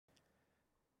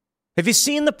Have you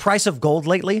seen the price of gold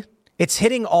lately? It's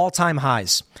hitting all-time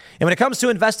highs. And when it comes to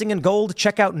investing in gold,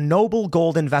 check out Noble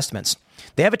Gold Investments.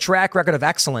 They have a track record of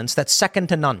excellence that's second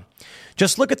to none.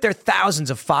 Just look at their thousands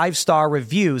of five-star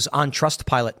reviews on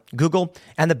Trustpilot, Google,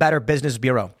 and the Better Business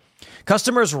Bureau.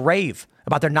 Customers rave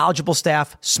about their knowledgeable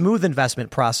staff, smooth investment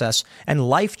process, and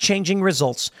life-changing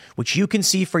results, which you can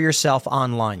see for yourself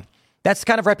online. That's the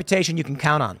kind of reputation you can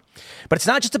count on. But it's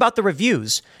not just about the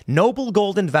reviews. Noble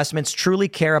Gold Investments truly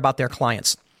care about their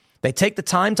clients. They take the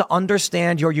time to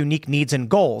understand your unique needs and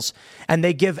goals, and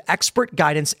they give expert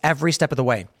guidance every step of the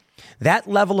way. That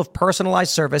level of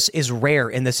personalized service is rare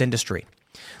in this industry.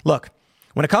 Look,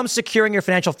 when it comes to securing your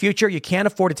financial future, you can't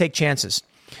afford to take chances.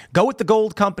 Go with the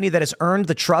gold company that has earned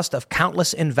the trust of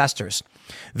countless investors.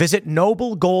 Visit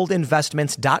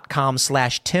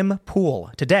noblegoldinvestments.com/Tim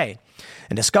Pool today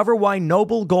and discover why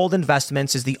Noble Gold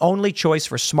Investments is the only choice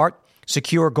for smart,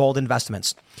 secure gold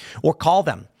investments. Or call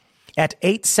them at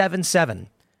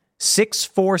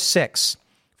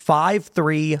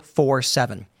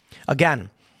 877-646-5347. Again,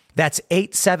 that's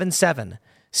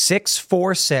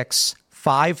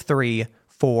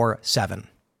 877-646-5347.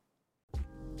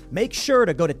 Make sure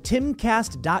to go to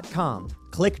timcast.com,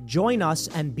 click join us,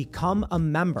 and become a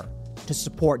member to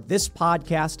support this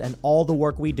podcast and all the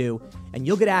work we do. And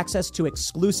you'll get access to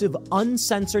exclusive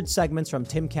uncensored segments from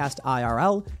Timcast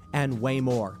IRL and way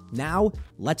more. Now,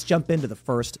 let's jump into the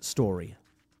first story.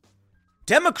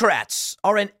 Democrats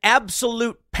are in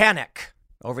absolute panic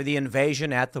over the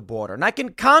invasion at the border. And I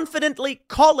can confidently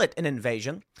call it an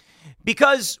invasion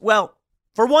because, well,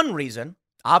 for one reason,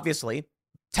 obviously,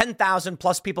 10,000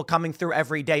 plus people coming through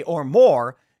every day or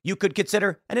more, you could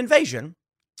consider an invasion.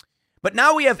 But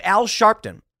now we have Al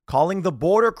Sharpton calling the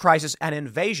border crisis an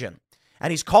invasion.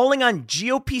 And he's calling on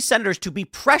GOP senators to be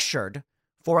pressured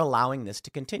for allowing this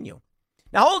to continue.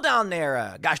 Now, hold down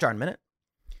there, gosh darn minute.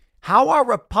 How are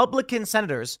Republican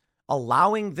senators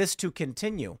allowing this to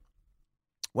continue?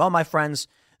 Well, my friends,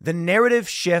 the narrative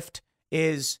shift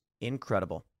is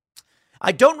incredible.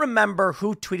 I don't remember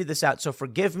who tweeted this out, so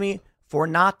forgive me for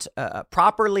not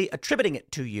properly attributing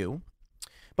it to you.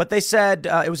 But they said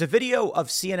it was a video of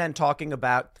CNN talking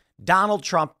about Donald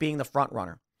Trump being the front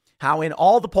runner, how in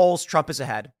all the polls, Trump is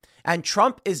ahead, and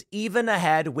Trump is even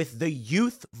ahead with the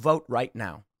youth vote right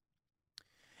now.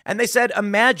 And they said,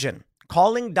 imagine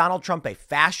calling Donald Trump a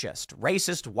fascist,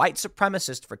 racist, white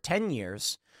supremacist for 10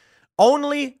 years,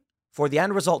 only for the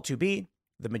end result to be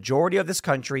the majority of this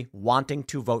country wanting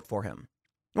to vote for him.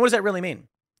 And what does that really mean?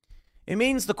 It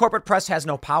means the corporate press has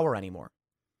no power anymore.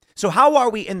 So how are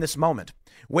we in this moment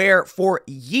where for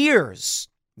years,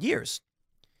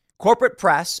 corporate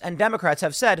press and Democrats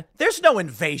have said, there's no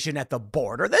invasion at the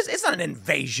border. It's not an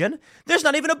invasion. There's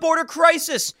not even a border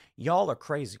crisis. Y'all are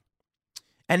crazy.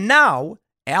 And now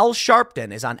Al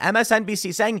Sharpton is on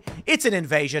MSNBC saying it's an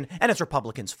invasion and it's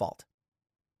Republicans' fault.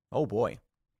 Oh boy.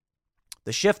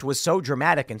 The shift was so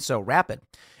dramatic and so rapid.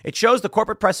 It shows the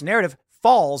corporate press narrative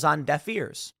falls on deaf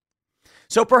ears.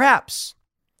 So perhaps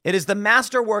it is the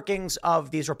master workings of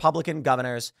these Republican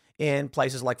governors in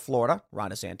places like Florida,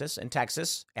 Ron DeSantis, and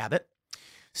Texas, Abbott,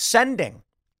 sending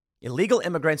illegal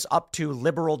immigrants up to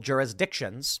liberal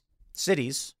jurisdictions,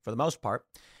 cities for the most part,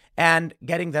 and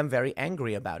getting them very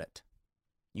angry about it.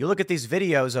 You look at these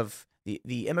videos of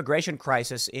the immigration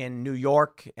crisis in New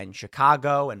York and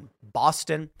Chicago and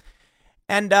Boston,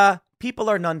 and people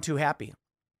are none too happy.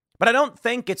 But I don't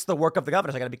think it's the work of the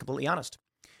governors. I got to be completely honest.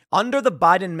 Under the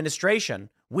Biden administration,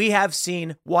 we have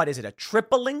seen, a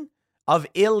tripling of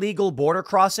illegal border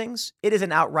crossings? It is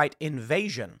an outright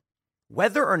invasion.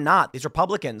 Whether or not these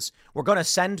Republicans were going to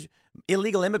send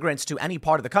illegal immigrants to any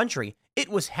part of the country, it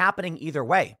was happening either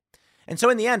way. And so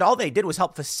in the end, all they did was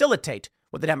help facilitate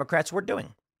what the Democrats were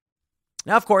doing.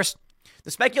 Now, of course,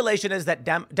 the speculation is that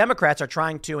Democrats are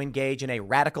trying to engage in a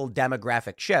radical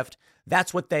demographic shift.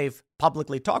 That's what they've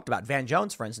publicly talked about. Van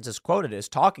Jones, for instance, is quoted as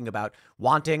talking about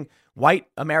wanting white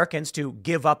Americans to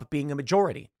give up being a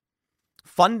majority.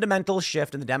 Fundamental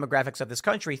shift in the demographics of this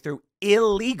country through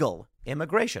illegal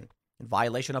immigration in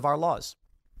violation of our laws.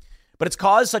 But it's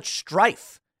caused such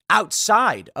strife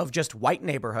outside of just white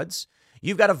neighborhoods.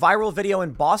 You've got a viral video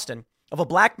in Boston of a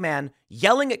black man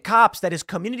yelling at cops that his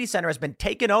community center has been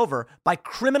taken over by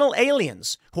criminal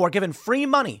aliens who are given free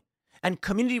money and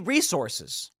community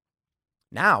resources.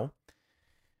 Now,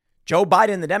 Joe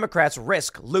Biden and the Democrats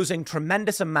risk losing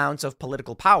tremendous amounts of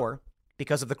political power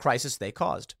because of the crisis they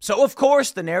caused. So, of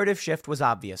course, the narrative shift was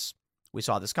obvious. We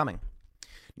saw this coming.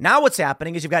 Now what's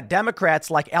happening is you've got Democrats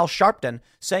like Al Sharpton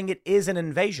saying it is an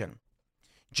invasion.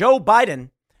 Joe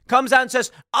Biden comes out and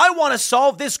says, I want to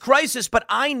solve this crisis, but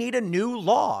I need a new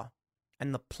law.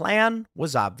 And the plan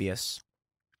was obvious.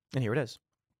 And here it is.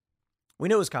 We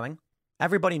knew it was coming.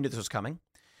 Everybody knew this was coming.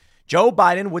 Joe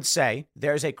Biden would say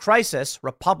there's a crisis.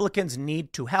 Republicans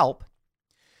need to help.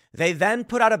 They then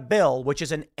put out a bill, which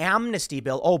is an amnesty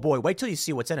bill. Oh, boy, wait till you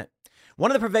see what's in it. One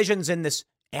of the provisions in this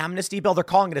amnesty bill, they're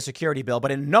calling it a security bill,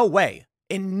 but in no way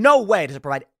does it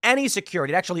provide any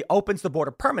security. It actually opens the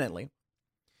border permanently.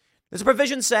 There's a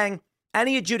provision saying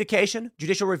any adjudication,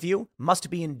 judicial review, must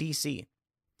be in D.C.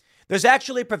 There's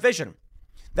actually a provision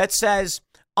that says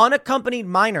unaccompanied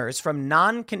minors from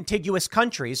non-contiguous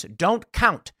countries don't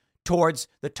count towards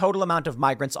the total amount of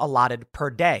migrants allotted per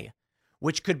day,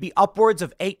 which could be upwards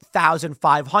of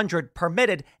 8,500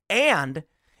 permitted, and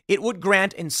it would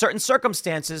grant, in certain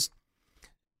circumstances,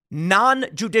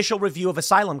 non-judicial review of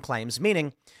asylum claims,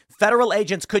 meaning federal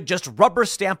agents could just rubber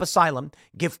stamp asylum,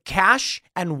 give cash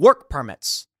and work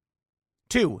permits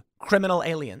to criminal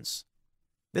aliens.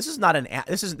 This is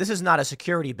not a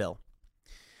security bill.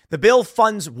 The bill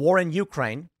funds war in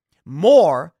Ukraine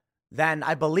more than,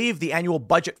 I believe, the annual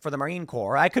budget for the Marine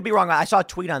Corps. I could be wrong. I saw a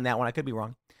tweet on that one. I could be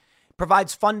wrong.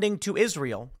 Provides funding to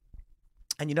Israel.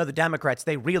 And you know, the Democrats,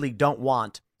 they really don't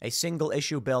want a single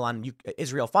issue bill on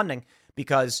Israel funding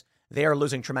because they are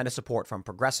losing tremendous support from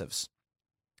progressives.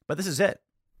 But this is it.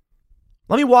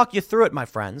 Let me walk you through it, my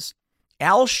friends.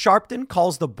 Al Sharpton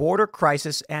calls the border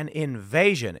crisis an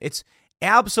invasion. It's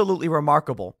absolutely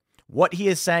remarkable what he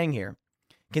is saying here,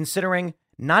 considering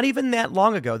not even that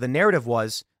long ago, the narrative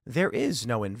was there is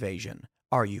no invasion.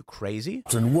 Are you crazy?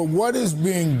 What is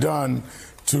being done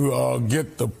to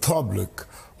get the public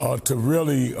to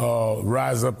really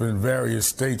rise up in various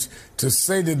states to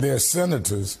say to their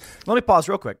senators? Let me pause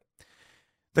real quick.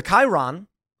 The Chiron,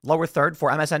 lower third for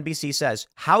MSNBC, says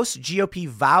House GOP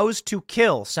vows to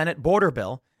kill Senate border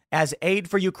bill as aid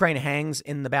for Ukraine hangs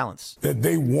in the balance. That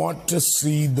they want to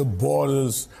see the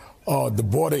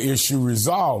border issue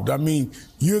resolved. I mean,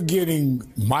 you're getting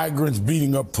migrants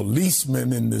beating up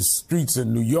policemen in the streets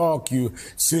in New York. You're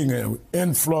seeing an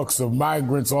influx of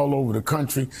migrants all over the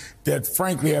country that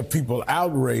frankly have people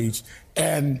outraged.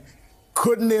 And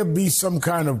couldn't there be some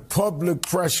kind of public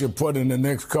pressure put in the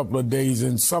next couple of days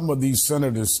in some of these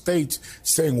senator states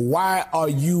saying, why are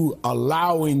you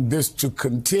allowing this to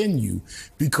continue?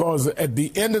 Because at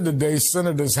the end of the day,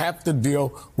 senators have to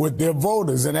deal with their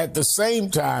voters. And at the same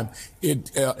time, in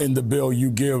the bill,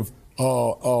 you give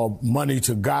money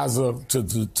to Gaza,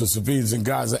 to civilians in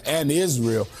Gaza and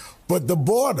Israel. But the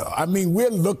border, I mean, we're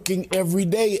looking every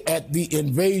day at the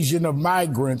invasion of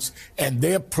migrants, and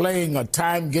they're playing a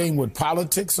time game with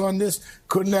politics on this.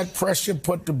 Couldn't that pressure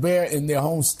put to bear in their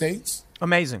home states?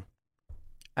 Amazing.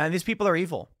 And these people are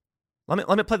evil. Let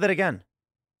me play that again.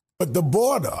 But the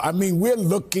border, I mean, we're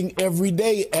looking every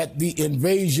day at the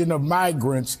invasion of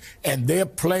migrants, and they're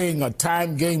playing a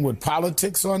time game with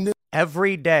politics on this.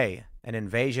 Every day, an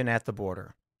invasion at the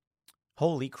border.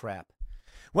 Holy crap.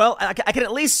 Well, I can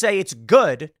at least say it's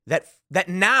good that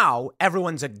now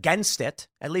everyone's against it.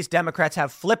 At least Democrats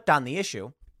have flipped on the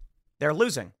issue. They're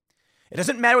losing. It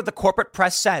doesn't matter what the corporate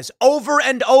press says over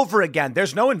and over again.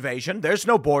 There's no invasion. There's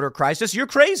no border crisis. You're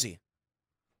crazy.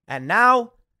 And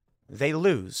now they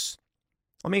lose.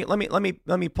 Let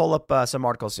me pull up some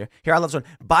articles here. Here, I love this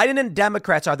one. Biden and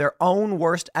Democrats are their own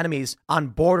worst enemies on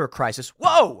border crisis.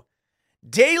 Whoa!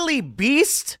 Daily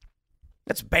Beast?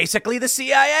 That's basically the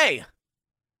CIA.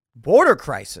 Border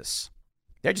crisis.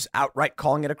 They're just outright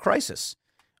calling it a crisis.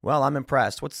 Well, I'm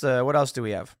impressed. What else do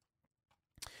we have?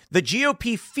 The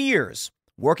GOP fears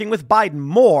working with Biden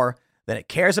more than it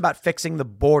cares about fixing the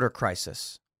border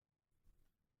crisis.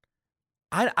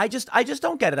 I just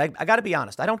don't get it. I got to be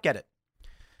honest. I don't get it.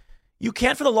 You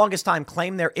can't for the longest time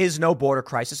claim there is no border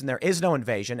crisis and there is no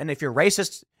invasion. And if you're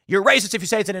racist if you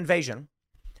say it's an invasion.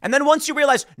 And then once you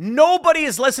realize nobody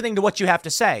is listening to what you have to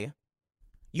say,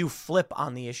 you flip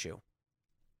on the issue.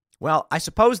 Well, I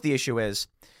suppose the issue is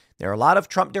there are a lot of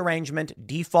Trump derangement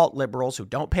default liberals who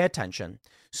don't pay attention,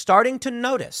 starting to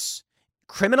notice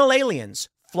criminal aliens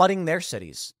flooding their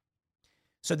cities.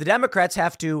 So the Democrats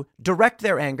have to direct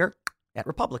their anger at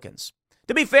Republicans.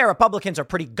 To be fair, Republicans are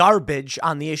pretty garbage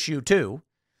on the issue, too.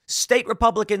 State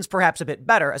Republicans, perhaps a bit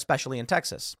better, especially in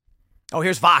Texas. Oh,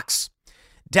 here's Vox.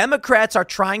 Democrats are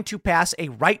trying to pass a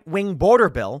right-wing border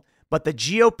bill, but the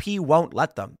GOP won't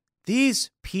let them.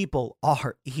 These people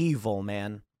are evil,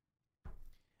 man.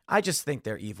 I just think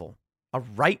they're evil. A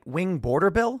right-wing border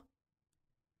bill?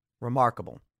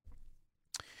 Remarkable.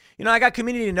 You know, I got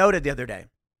community noted the other day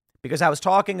because I was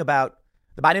talking about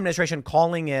the Biden administration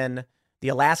calling in the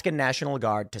Alaskan National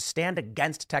Guard to stand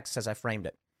against Texas as I framed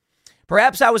it.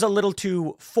 Perhaps I was a little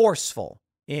too forceful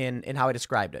in how I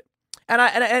described it.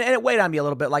 And it weighed on me a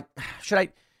little bit. Like, should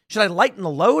I lighten the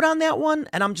load on that one?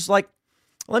 And I'm just like,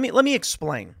 let me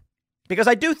explain, because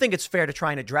I do think it's fair to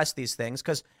try and address these things,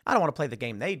 because I don't want to play the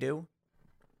game they do.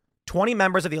 20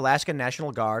 members of the Alaskan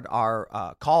National Guard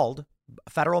are called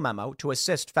federal memo to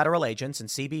assist federal agents and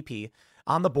CBP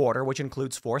on the border, which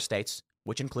includes 4 states,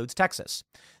 which includes Texas.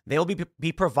 They'll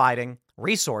be providing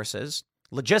resources,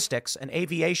 logistics, and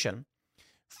aviation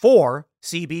for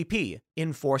CBP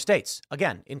in 4 states,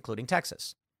 again, including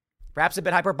Texas. Perhaps a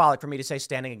bit hyperbolic for me to say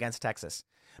standing against Texas.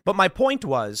 But my point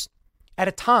was, at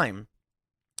a time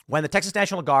when the Texas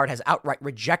National Guard has outright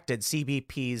rejected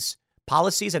CBP's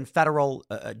policies and federal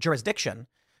jurisdiction,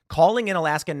 calling in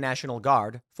Alaskan National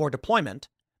Guard for deployment,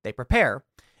 they prepare,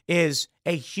 is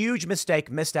a huge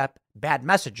mistake, misstep, bad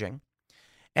messaging.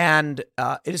 And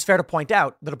it is fair to point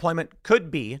out the deployment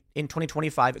could be in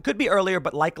 2025. It could be earlier,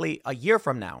 but likely a year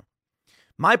from now.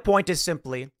 My point is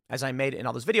simply, as I made in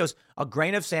all those videos, a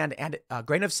grain of sand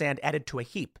added to a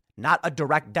heap, not a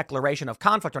direct declaration of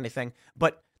conflict or anything.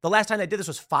 But the last time they did this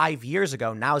was 5 years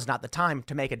ago. Now is not the time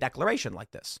to make a declaration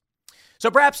like this. So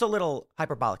perhaps a little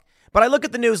hyperbolic. But I look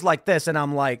at the news like this and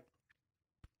I'm like,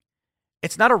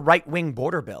 it's not a right-wing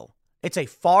border bill. It's a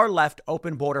far-left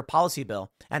open border policy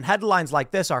bill. And headlines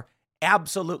like this are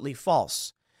absolutely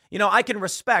false. You know, I can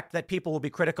respect that people will be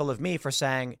critical of me for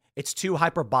saying it's too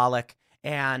hyperbolic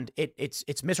and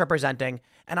it's misrepresenting.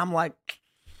 And I'm like,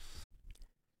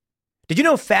 did you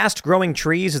know Fast Growing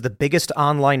Trees is the biggest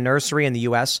online nursery in the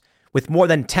U.S. with more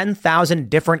than 10,000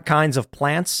 different kinds of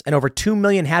plants and over 2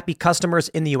 million happy customers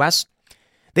in the U.S.?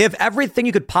 They have everything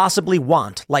you could possibly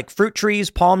want, like fruit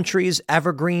trees, palm trees,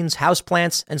 evergreens,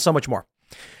 houseplants, and so much more.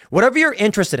 Whatever you're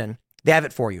interested in, they have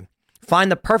it for you.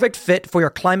 Find the perfect fit for your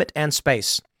climate and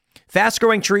space. Fast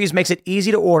Growing Trees makes it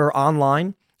easy to order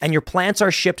online, and your plants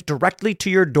are shipped directly to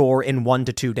your door in 1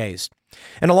 to 2 days.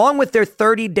 And along with their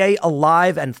 30-day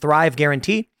Alive and Thrive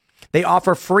guarantee, they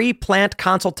offer free plant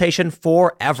consultation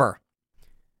forever.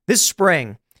 This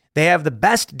spring, they have the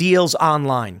best deals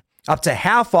online, up to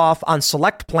half off on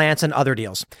select plants and other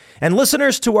deals. And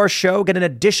listeners to our show get an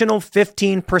additional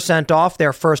 15% off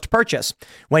their first purchase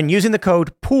when using the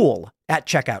code POOL at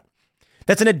checkout.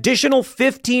 That's an additional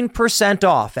 15%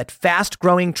 off at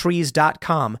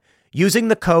fastgrowingtrees.com using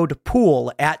the code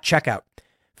POOL at checkout.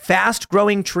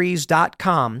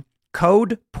 Fastgrowingtrees.com,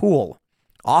 code POOL.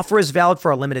 Offer is valid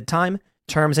for a limited time.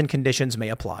 Terms and conditions may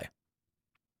apply.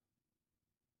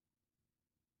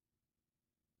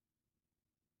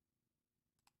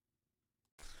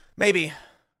 Maybe.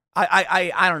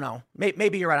 I don't know.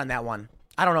 Maybe you're right on that one.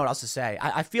 I don't know what else to say.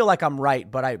 I feel like I'm right,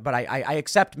 but I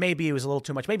accept maybe it was a little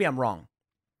too much. Maybe I'm wrong.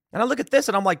 And I look at this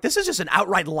and I'm like, this is just an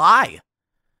outright lie.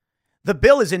 The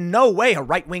bill is in no way a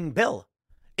right-wing bill.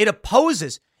 It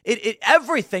opposes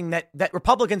everything that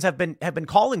Republicans have been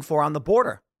calling for on the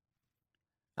border.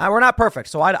 We're not perfect,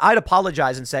 so I'd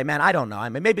apologize and say, man, I don't know. I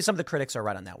mean, maybe some of the critics are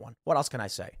right on that one. What else can I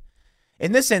say?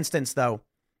 In this instance, though,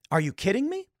 are you kidding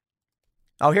me?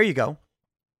 Oh, here you go.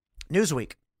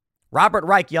 Newsweek. Robert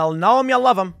Reich, y'all know him, y'all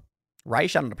love him.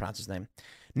 Reich, I don't know how to pronounce his name.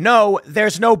 No,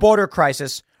 there's no border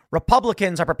crisis.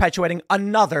 Republicans are perpetuating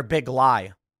another big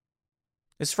lie.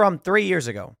 It's from 3 years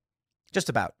ago. Just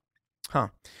about.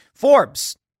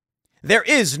 Forbes. There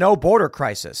is no border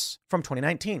crisis, from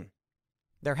 2019.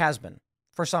 There has been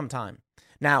for some time.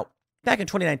 Now, back in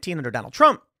 2019 under Donald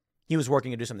Trump, he was working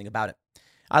to do something about it.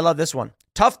 I love this one.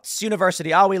 Tufts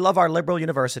University. Oh, we love our liberal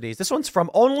universities. This one's from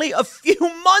only a few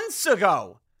months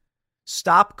ago.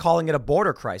 Stop calling it a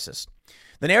border crisis.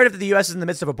 The narrative that the U.S. is in the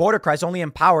midst of a border crisis only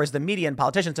empowers the media and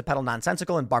politicians to peddle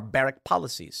nonsensical and barbaric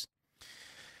policies.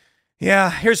 Yeah,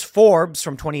 here's Forbes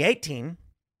from 2018.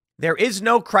 There is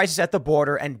no crisis at the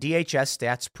border, and DHS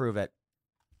stats prove it.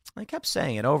 I kept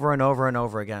saying it over and over and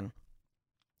over again.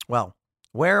 Well,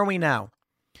 where are we now?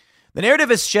 The narrative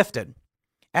has shifted.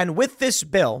 And with this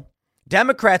bill,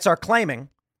 Democrats are claiming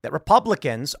that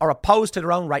Republicans are opposed to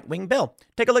their own right-wing bill.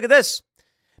 Take a look at this.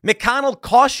 McConnell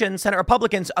cautions Senate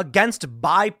Republicans against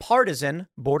bipartisan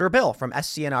border bill from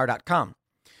SCNR.com.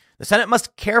 The Senate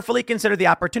must carefully consider the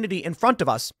opportunity in front of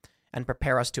us and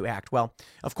prepare us to act. Well,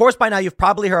 of course, by now you've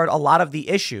probably heard a lot of the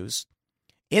issues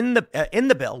in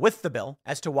the bill, with the bill,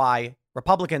 as to why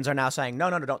Republicans are now saying, no,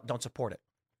 don't support it.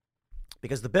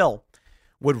 Because the bill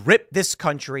would rip this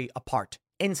country apart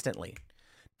instantly.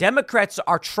 Democrats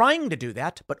are trying to do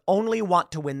that, but only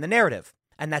want to win the narrative.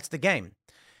 And that's the game.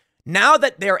 Now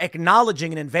that they're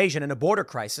acknowledging an invasion and a border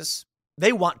crisis,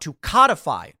 they want to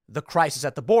codify the crisis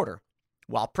at the border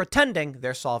while pretending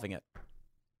they're solving it.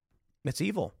 It's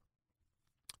evil.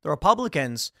 The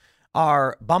Republicans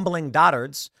are bumbling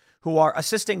dotards who are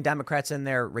assisting Democrats in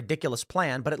their ridiculous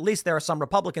plan, but at least there are some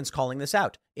Republicans calling this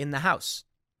out in the House.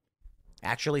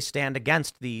 Actually stand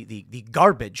against the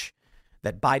garbage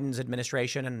that Biden's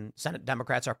administration and Senate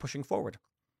Democrats are pushing forward.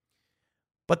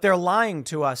 But they're lying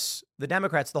to us, the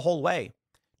Democrats, the whole way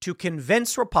to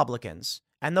convince Republicans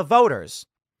and the voters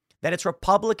that it's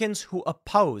Republicans who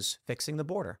oppose fixing the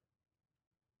border.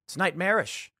 It's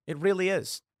nightmarish. It really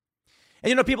is. And,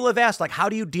 you know, people have asked, like, how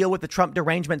do you deal with the Trump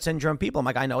derangement syndrome people? I'm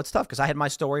like, I know it's tough because I had my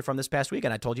story from this past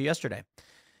weekend. I told you yesterday.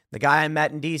 The guy I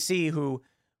met in D.C. who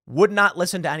would not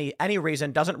listen to any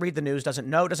reason, doesn't read the news, doesn't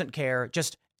know, doesn't care.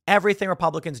 Just everything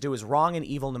Republicans do is wrong and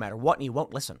evil no matter what, and he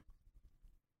won't listen.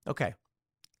 Okay,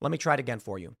 let me try it again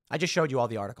for you. I just showed you all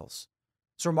the articles.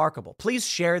 It's remarkable. Please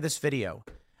share this video.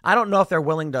 I don't know if they're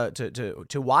willing to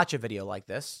watch a video like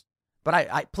this, but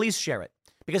I please share it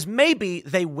because maybe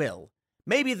they will.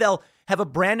 Maybe they'll have a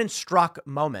Brandon Strzok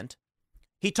moment.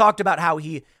 He talked about how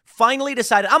he finally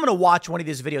decided, I'm going to watch one of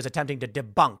these videos attempting to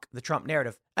debunk the Trump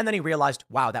narrative. And then he realized,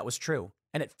 wow, that was true.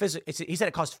 And he said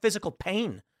it caused physical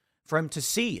pain for him to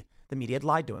see the media had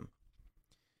lied to him.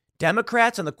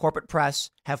 Democrats and the corporate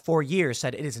press have for years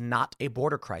said it is not a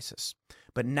border crisis.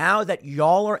 But now that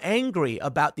y'all are angry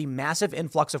about the massive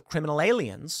influx of criminal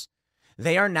aliens,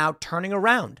 they are now turning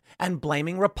around and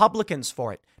blaming Republicans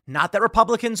for it. Not that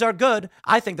Republicans are good.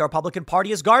 I think the Republican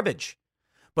Party is garbage.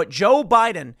 But Joe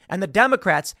Biden and the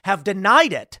Democrats have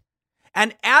denied it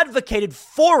and advocated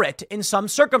for it in some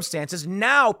circumstances,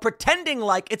 now pretending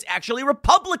like it's actually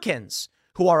Republicans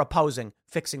who are opposing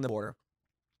fixing the border.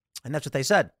 And that's what they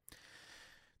said.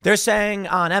 They're saying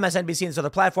on MSNBC and other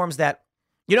platforms that,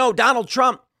 you know, Donald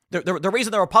Trump, the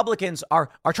reason the Republicans are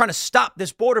trying to stop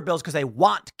this border bill is because they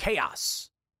want chaos.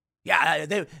 Yeah,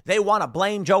 they want to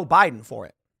blame Joe Biden for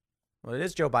it. Well, it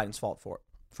is Joe Biden's fault for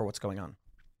what's going on.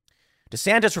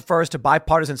 DeSantis refers to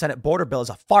bipartisan Senate border bill as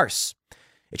a farce.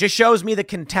 It just shows me the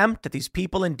contempt that these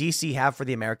people in D.C. have for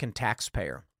the American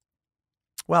taxpayer.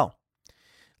 Well,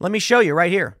 let me show you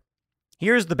right here.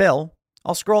 Here's the bill.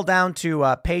 I'll scroll down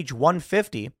to page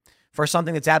 150 for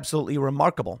something that's absolutely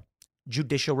remarkable.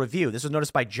 Judicial review. This was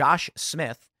noticed by Josh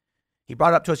Smith. He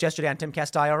brought it up to us yesterday on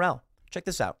Timcast IRL. Check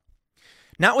this out.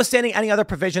 Notwithstanding any other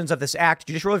provisions of this act,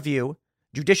 judicial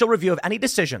review of any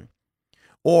decision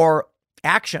or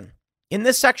action in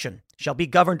this section shall be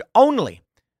governed only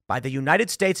by the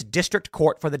United States District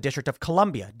Court for the District of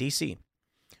Columbia, D.C.,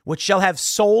 which shall have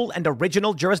sole and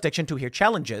original jurisdiction to hear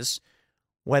challenges,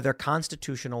 whether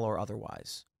constitutional or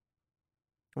otherwise.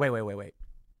 Wait.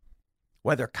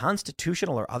 Whether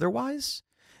constitutional or otherwise?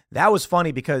 That was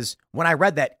funny because when I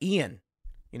read that, Ian,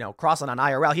 Crossland on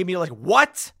IRL, he immediately like,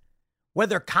 what?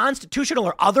 Whether constitutional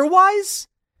or otherwise?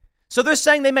 So they're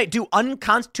saying they may do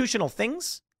unconstitutional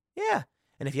things? Yeah.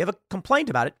 And if you have a complaint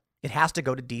about it, it has to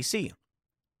go to D.C.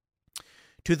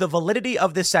 To the validity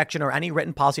of this section or any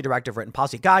written policy directive, written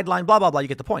policy guideline, blah, blah, blah, you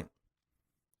get the point.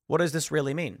 What does this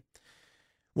really mean?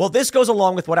 Well, this goes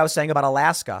along with what I was saying about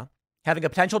Alaska having a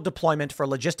potential deployment for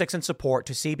logistics and support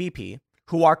to CBP,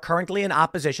 who are currently in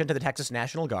opposition to the Texas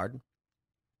National Guard.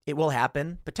 It will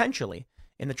happen potentially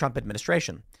in the Trump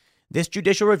administration. This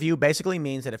judicial review basically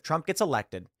means that if Trump gets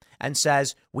elected and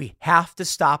says we have to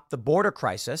stop the border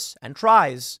crisis and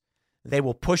tries, they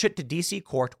will push it to D.C.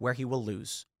 court where he will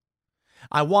lose.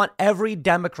 I want every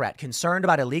Democrat concerned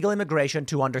about illegal immigration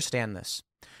to understand this.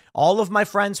 All of my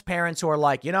friends' parents who are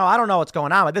like, I don't know what's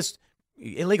going on with this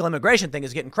illegal immigration thing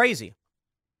is getting crazy.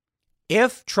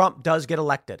 If Trump does get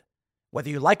elected, whether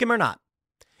you like him or not,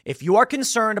 if you are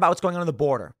concerned about what's going on the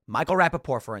border, Michael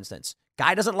Rappaport, for instance,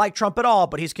 guy doesn't like Trump at all,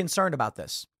 but he's concerned about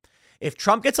this. If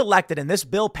Trump gets elected and this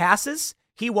bill passes,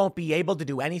 he won't be able to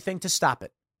do anything to stop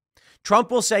it. Trump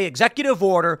will say, executive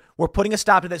order, we're putting a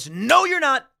stop to this. No, you're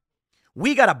not.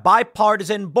 We got a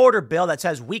bipartisan border bill that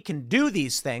says we can do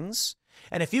these things.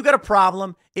 And if you got a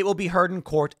problem, it will be heard in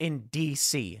court in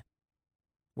D.C.,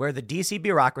 where the D.C.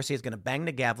 bureaucracy is going to bang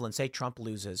the gavel and say Trump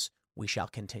loses. We shall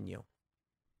continue.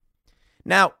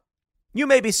 Now, you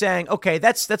may be saying, OK,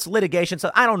 that's litigation.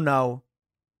 So I don't know.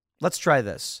 Let's try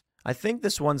this. I think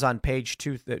this one's on page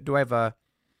 2. Do I have a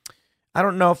I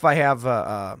don't know if I have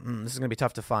this is going to be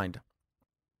tough to find.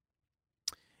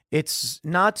 It's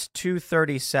not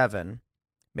 237.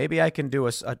 Maybe I can do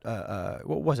what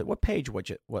was it? What page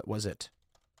what was it?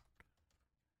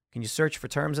 Can you search for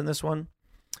terms in this one?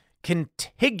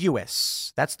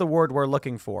 Contiguous. That's the word we're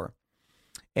looking for.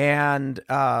 And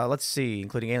let's see,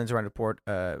 including aliens around report.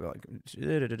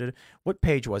 What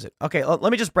page was it? Okay,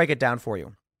 let me just break it down for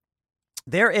you.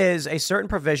 There is a certain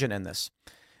provision in this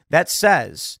that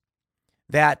says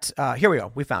that, here we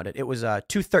go, we found it. It was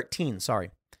 213,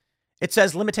 sorry. It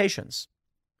says limitations.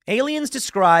 Aliens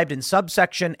described in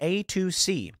subsection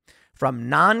A2C from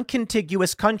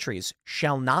non-contiguous countries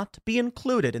shall not be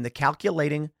included in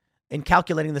calculating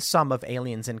the sum of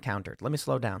aliens encountered. Let me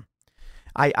slow down.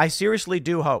 I seriously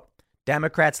do hope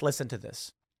Democrats listen to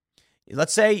this.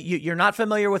 Let's say you're not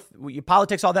familiar with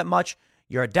politics all that much.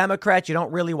 You're a Democrat. You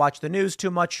don't really watch the news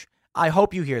too much. I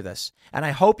hope you hear this. And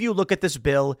I hope you look at this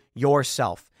bill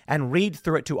yourself and read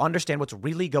through it to understand what's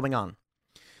really going on.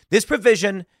 This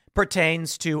provision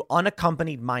pertains to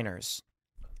unaccompanied minors.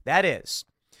 That is,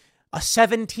 a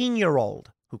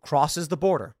 17-year-old who crosses the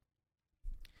border.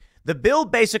 The bill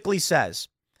basically says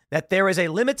that there is a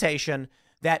limitation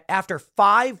that after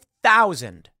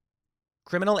 5,000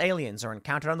 criminal aliens are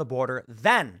encountered on the border,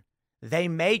 then they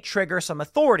may trigger some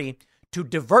authority to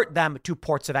divert them to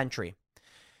ports of entry.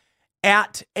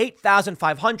 At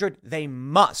 8,500, they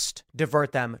must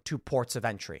divert them to ports of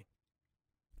entry.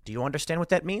 Do you understand what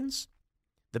that means?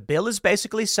 The bill is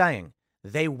basically saying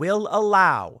they will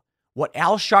allow what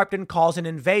Al Sharpton calls an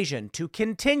invasion to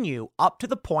continue up to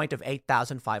the point of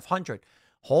 8,500.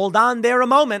 Hold on there a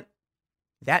moment.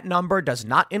 That number does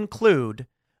not include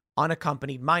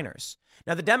unaccompanied minors.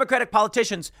 Now, the Democratic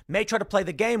politicians may try to play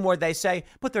the game where they say,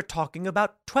 but they're talking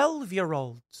about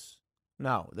 12-year-olds.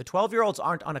 No, the 12-year-olds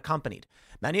aren't unaccompanied.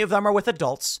 Many of them are with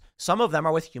adults. Some of them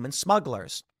are with human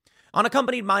smugglers.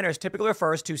 Unaccompanied minors typically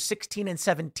refers to 16 and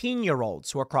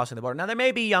 17-year-olds who are crossing the border. Now, they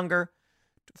may be younger,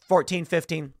 14,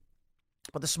 15,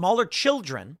 but the smaller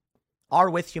children are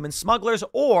with human smugglers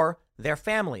or their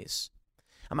families.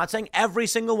 I'm not saying every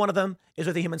single one of them is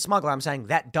with a human smuggler. I'm saying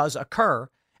that does occur,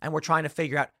 and we're trying to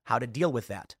figure out how to deal with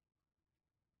that.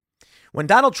 When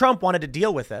Donald Trump wanted to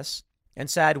deal with this and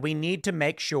said we need to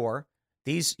make sure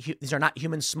these are not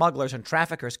human smugglers and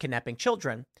traffickers kidnapping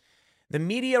children, the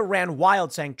media ran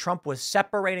wild saying Trump was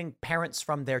separating parents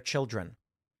from their children.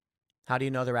 How do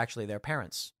you know they're actually their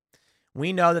parents?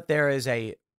 We know that there is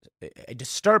a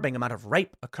disturbing amount of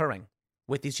rape occurring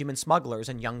with these human smugglers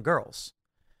and young girls.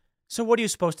 So what are you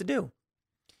supposed to do?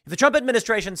 If the Trump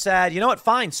administration said, you know what,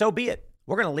 fine, so be it.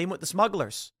 We're going to leave them with the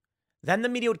smugglers. Then the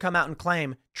media would come out and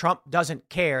claim Trump doesn't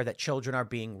care that children are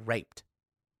being raped.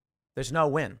 There's no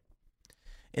win.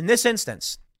 In this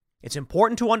instance, it's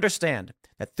important to understand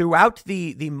that throughout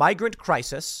the migrant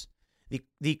crisis,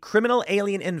 the criminal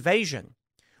alien invasion,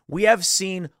 we have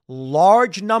seen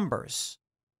large numbers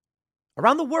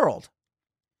around the world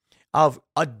of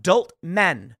adult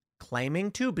men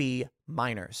claiming to be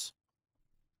minors.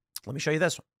 Let me show you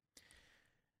this one.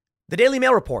 The Daily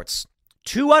Mail reports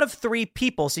 2 out of 3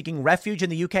 people seeking refuge in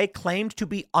the UK claimed to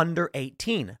be under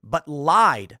 18, but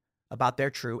lied about their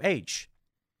true age.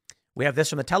 We have this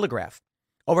from the Telegraph.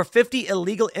 Over 50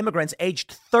 illegal immigrants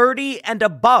aged 30 and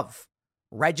above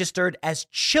registered as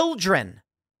children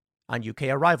on UK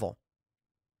arrival.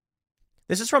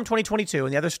 This is from 2022,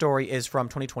 and the other story is from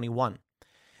 2021.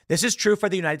 This is true for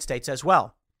the United States as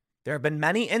well. There have been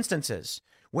many instances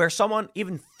where someone,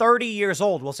 even 30 years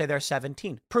old, will say they're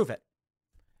 17. Prove it.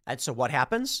 And so what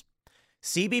happens?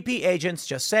 CBP agents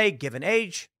just say, given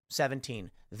age,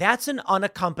 17. That's an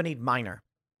unaccompanied minor.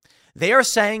 They are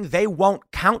saying they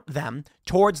won't count them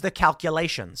towards the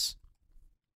calculations.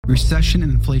 Recession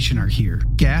and inflation are here.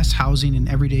 Gas, housing, and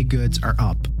everyday goods are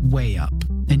up, way up.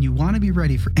 And you want to be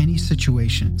ready for any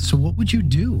situation. So what would you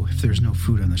do if there's no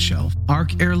food on the shelf?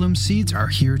 ARC Heirloom Seeds are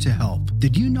here to help.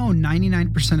 Did you know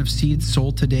 99% of seeds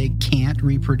sold today can't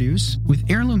reproduce? With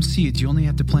Heirloom Seeds, you only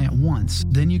have to plant once.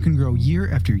 Then you can grow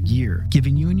year after year,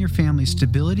 giving you and your family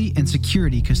stability and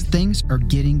security because things are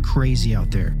getting crazy out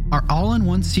there. Our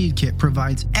all-in-one seed kit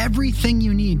provides everything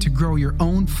you need to grow your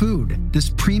own food.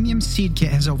 This premium seed kit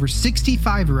has over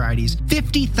 65 varieties,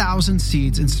 50,000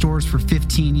 seeds in stores for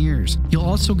 15 years. You'll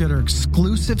also get our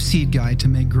exclusive seed guide to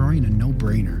make growing a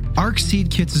no-brainer. ARC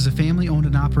Seed Kits is a family-owned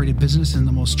and operated business and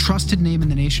the most trusted name in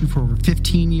the nation for over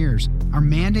 15 years. Our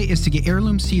mandate is to get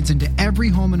heirloom seeds into every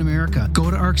home in America.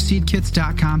 Go to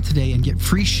arcseedkits.com today and get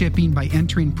free shipping by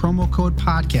entering promo code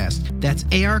podcast. That's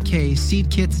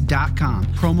arcseedkits.com,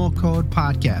 promo code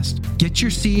podcast. Get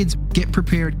your seeds, get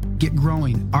prepared, get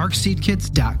growing.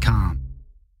 arcseedkits.com.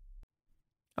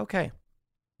 Okay.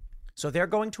 So they're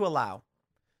going to allow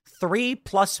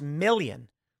 3+ million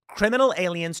criminal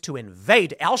aliens to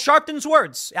invade, Al Sharpton's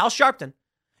words, Al Sharpton,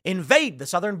 invade the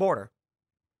southern border.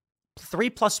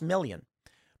 3+ million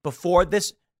before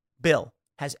this bill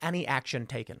has any action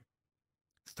taken.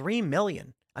 3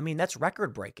 million. I mean, that's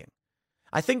record breaking.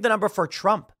 I think the number for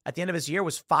Trump at the end of his year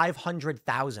was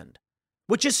 500,000,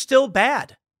 which is still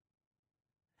bad.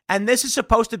 And this is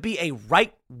supposed to be a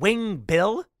right-wing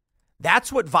bill?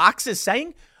 That's what Vox is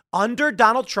saying? Under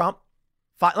Donald Trump,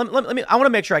 I want to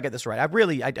make sure I get this right.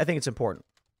 I think it's important.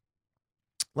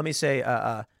 Let me say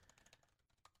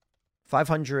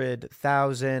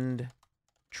 500,000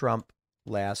 Trump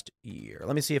last year.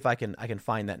 Let me see if I can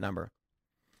find that number.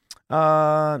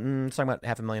 It's talking about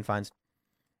 500,000 fines.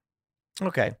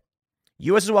 Okay.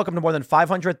 U.S. is welcome to more than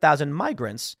 500,000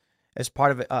 migrants as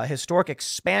part of a historic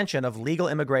expansion of legal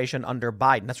immigration under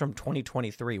Biden. That's from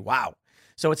 2023. Wow.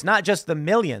 So it's not just the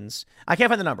millions. I can't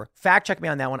find the number. Fact check me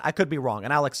on that one. I could be wrong,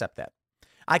 and I'll accept that.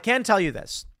 I can tell you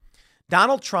this.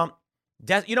 Donald Trump,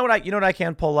 you know what I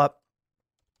can pull up?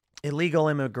 Illegal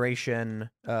immigration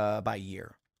by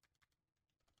year.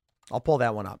 I'll pull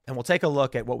that one up, and we'll take a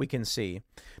look at what we can see.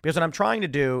 Because what I'm trying to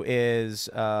do is,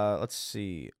 let's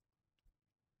see.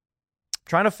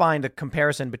 Trying to find a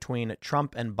comparison between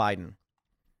Trump and Biden.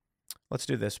 Let's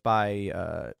do this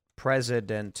by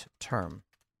president term.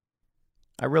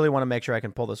 I really want to make sure I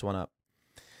can pull this one up.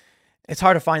 It's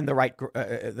hard to find the right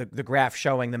the graph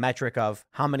showing the metric of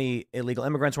how many illegal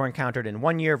immigrants were encountered in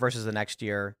one year versus the next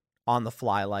year on the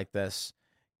fly like this.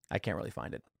 I can't really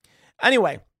find it.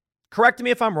 Anyway, correct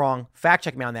me if I'm wrong. Fact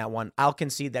check me on that one. I'll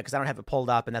concede that because I don't have it pulled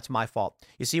up, and that's my fault.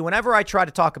 You see, whenever I try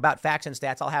to talk about facts and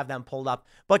stats, I'll have them pulled up.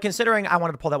 But considering I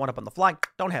wanted to pull that one up on the fly,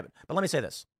 don't have it. But let me say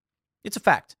this. It's a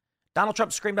fact. Donald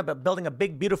Trump screamed about building a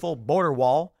big, beautiful border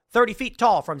wall 30 feet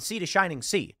tall from sea to shining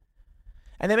sea.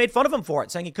 And they made fun of him for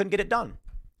it, saying he couldn't get it done.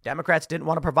 Democrats didn't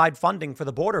want to provide funding for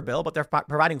the border bill, but they're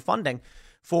providing funding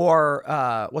for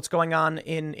what's going on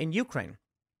in Ukraine.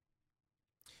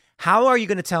 How are you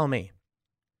going to tell me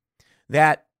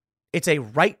that it's a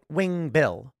right-wing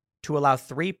bill to allow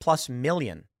 3+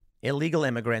 million illegal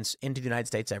immigrants into the United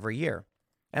States every year?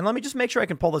 And let me just make sure I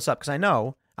can pull this up, because I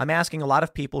know I'm asking a lot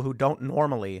of people who don't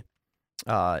normally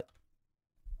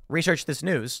research this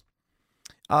news.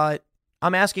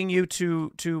 I'm asking you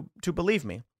to believe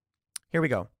me. Here we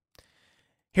go.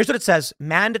 Here's what it says.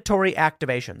 Mandatory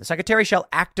activation. The Secretary shall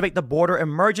activate the Border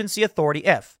Emergency Authority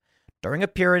if, during a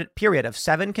period of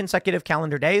 7 consecutive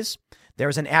calendar days, there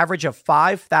is an average of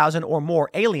 5,000 or more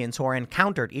aliens who are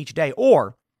encountered each day,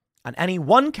 or on any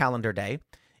one calendar day,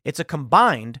 it's a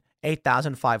combined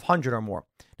 8,500 or more.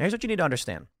 Now, here's what you need to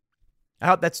understand. I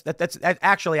hope that's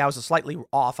actually, I was slightly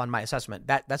off on my assessment.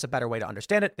 That's a better way to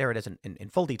understand it. There it is in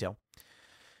full detail.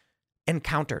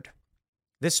 Encountered.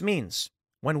 This means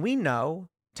when we know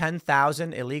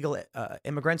 10,000 illegal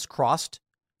immigrants crossed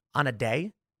on a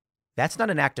day, that's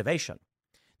not an activation.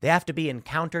 They have to be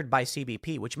encountered by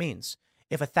CBP, which means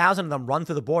if 1,000 of them run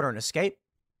through the border and escape,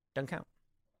 doesn't count.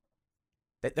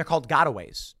 They're called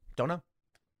gotaways. Don't know.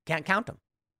 Can't count them.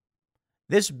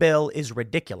 This bill is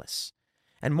ridiculous.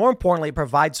 And more importantly, it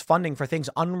provides funding for things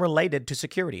unrelated to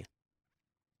security.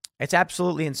 It's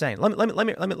absolutely insane. Let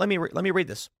me read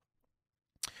this.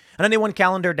 On any one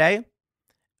calendar day,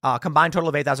 combined total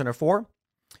of 8,000 or 4.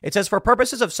 It says, for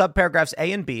purposes of subparagraphs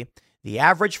A and B, the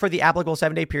average for the applicable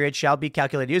 7-day period shall be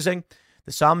calculated using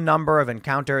the sum number of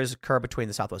encounters occur between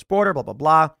the southwest border, blah, blah,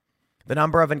 blah, the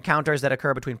number of encounters that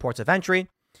occur between ports of entry,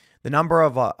 the number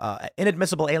of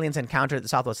inadmissible aliens encountered at the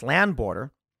southwest land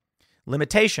border,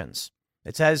 limitations.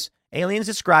 It says aliens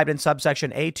described in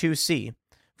subsection A2C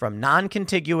from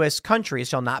non-contiguous countries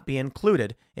shall not be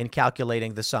included in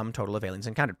calculating the sum total of aliens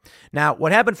encountered. Now,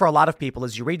 what happened for a lot of people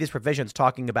is you read these provisions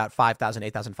talking about 5,000,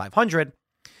 8,500,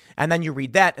 and then you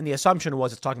read that, and the assumption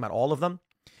was it's talking about all of them.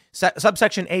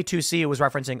 Subsection A2C was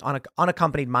referencing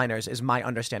unaccompanied minors, is my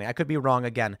understanding. I could be wrong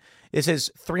again. This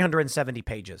is 370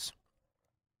 pages.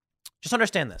 Just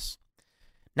understand this.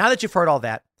 Now that you've heard all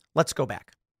that, let's go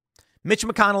back. Mitch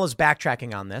McConnell is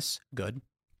backtracking on this. Good.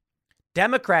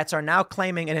 Democrats are now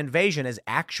claiming an invasion is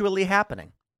actually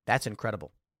happening. That's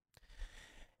incredible.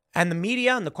 And the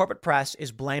media and the corporate press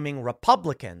is blaming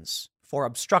Republicans for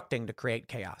obstructing to create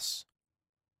chaos.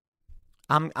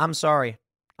 I'm sorry.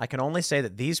 I can only say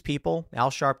that these people,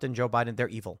 Al Sharpton, Joe Biden, they're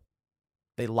evil.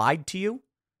 They lied to you.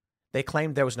 They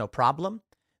claimed there was no problem.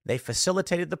 They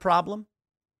facilitated the problem.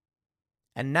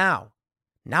 And now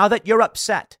that you're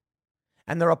upset,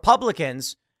 and the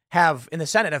Republicans in the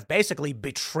Senate have basically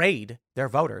betrayed their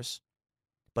voters,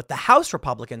 but the House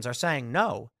Republicans are saying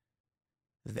no.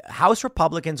 The House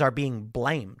Republicans are being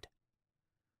blamed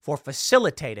for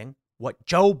facilitating what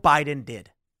Joe Biden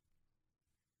did.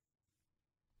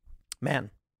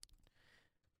 Man,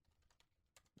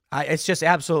 it's just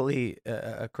absolutely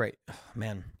great.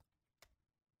 Man,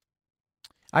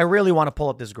 I really want to pull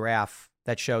up this graph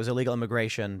that shows illegal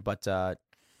immigration, but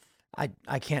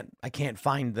I can't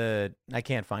find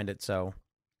it. So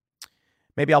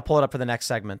maybe I'll pull it up for the next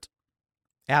segment.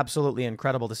 Absolutely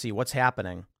incredible to see what's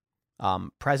happening,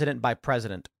 president by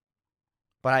president.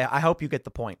 But I hope you get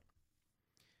the point.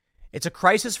 It's a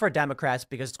crisis for Democrats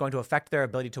because it's going to affect their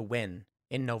ability to win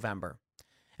in November.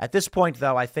 At this point,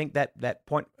 though, I think that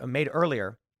point made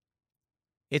earlier,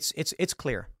 it's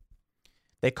clear.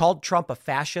 They called Trump a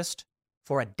fascist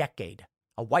for a decade,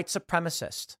 a white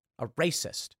supremacist, a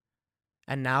racist.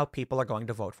 And now people are going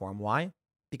to vote for him. Why?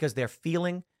 Because they're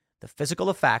feeling the physical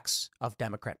effects of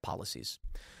Democrat policies.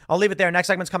 I'll leave it there. Next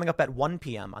segment's coming up at 1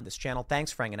 p.m. on this channel.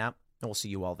 Thanks for hanging out, and we'll see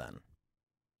you all then.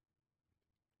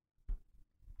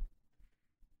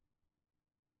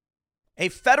 A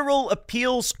federal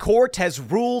appeals court has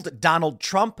ruled Donald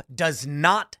Trump does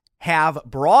not have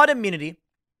broad immunity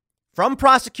from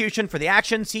prosecution for the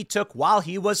actions he took while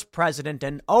he was president.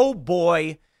 And oh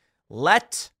boy,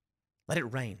 let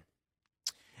it rain.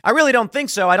 I really don't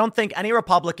think so. I don't think any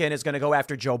Republican is going to go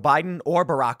after Joe Biden or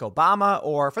Barack Obama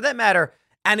or, for that matter,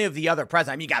 any of the other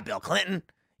presidents. I mean, you got Bill Clinton,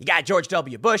 you got George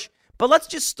W. Bush. But let's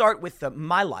just start with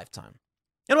my lifetime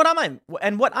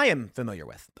and what I am familiar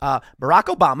with.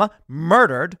 Barack Obama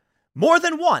murdered more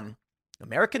than one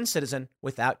American citizen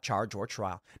without charge or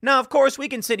trial. Now, of course, we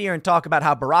can sit here and talk about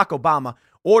how Barack Obama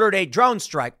ordered a drone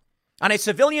strike on a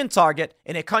civilian target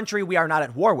in a country we are not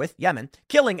at war with, Yemen,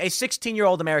 killing a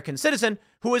 16-year-old American citizen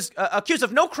who is accused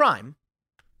of no crime,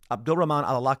 Abdulrahman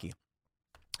al-Awlaki.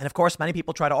 And of course, many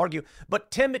people try to argue,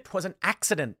 but Tim, it was an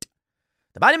accident.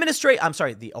 The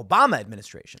Obama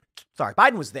administration.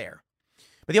 Biden was there.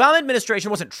 But the Obama administration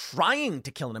wasn't trying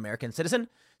to kill an American citizen,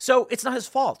 so it's not his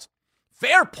fault.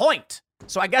 Fair point.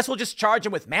 So I guess we'll just charge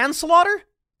him with manslaughter?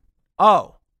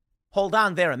 Oh, hold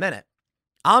on there a minute.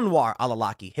 Anwar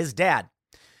al-Awlaki, his dad.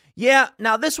 Yeah,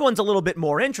 now this one's a little bit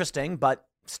more interesting, but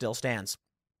still stands.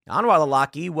 Anwar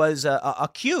al-Awlaki was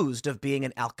accused of being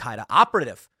an al-Qaeda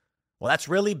operative. Well, that's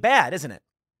really bad, isn't it?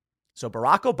 So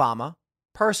Barack Obama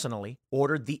personally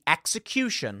ordered the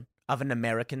execution of an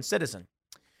American citizen.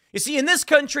 You see, in this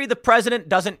country, the president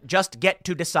doesn't just get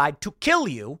to decide to kill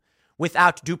you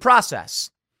without due process.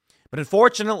 But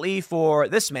unfortunately for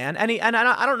this man, and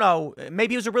I don't know,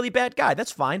 maybe he was a really bad guy.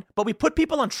 That's fine. But we put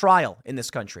people on trial in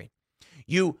this country.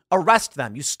 You arrest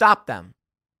them. You stop them.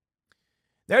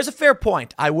 There's a fair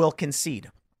point, I will concede,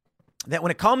 that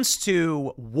when it comes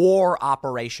to war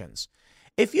operations,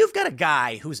 if you've got a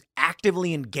guy who's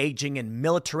actively engaging in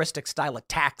militaristic style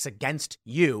attacks against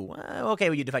you, okay,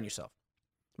 well, you defend yourself.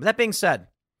 But that being said,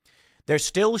 there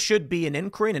still should be an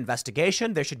inquiry, an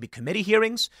investigation. There should be committee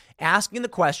hearings asking the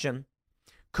question,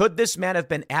 could this man have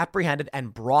been apprehended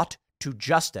and brought to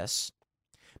justice?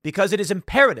 Because it is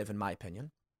imperative, in my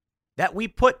opinion, that we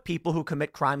put people who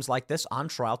commit crimes like this on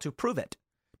trial to prove it,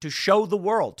 to show the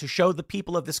world, to show the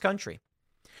people of this country.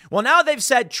 Well, now they've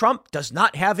said Trump does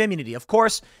not have immunity. Of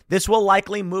course, this will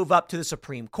likely move up to the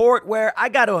Supreme Court, where I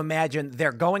got to imagine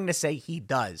they're going to say he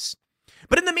does.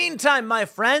 But in the meantime, my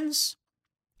friends,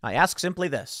 I ask simply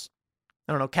this.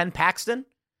 I don't know, Ken Paxton?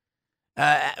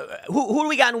 Who do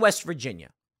we got in West Virginia?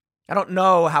 I don't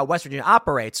know how West Virginia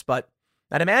operates, but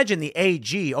I'd imagine the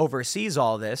AG oversees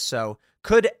all this. So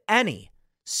could any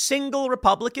single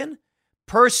Republican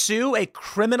pursue a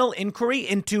criminal inquiry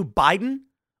into Biden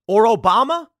or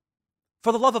Obama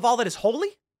for the love of all that is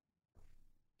holy?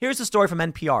 Here's the story from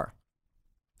NPR.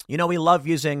 You know, we love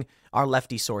using our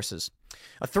lefty sources.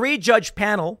 A 3-judge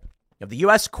panel of the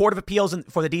U.S. Court of Appeals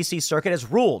for the D.C. Circuit has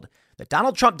ruled that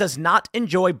Donald Trump does not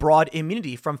enjoy broad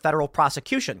immunity from federal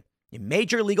prosecution, a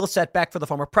major legal setback for the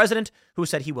former president who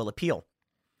said he will appeal.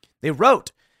 They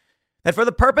wrote that for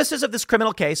the purposes of this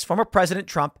criminal case, former President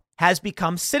Trump has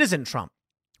become Citizen Trump,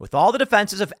 with all the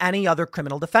defenses of any other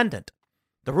criminal defendant.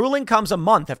 The ruling comes a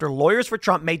month after lawyers for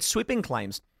Trump made sweeping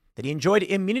claims that he enjoyed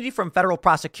immunity from federal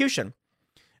prosecution,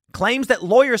 claims that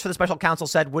lawyers for the special counsel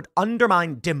said would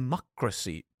undermine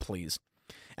democracy,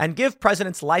 and give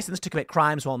presidents license to commit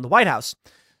crimes while in the White House,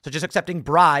 such as accepting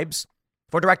bribes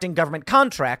for directing government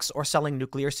contracts or selling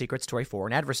nuclear secrets to a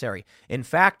foreign adversary. In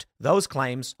fact, those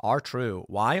claims are true.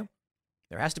 Why?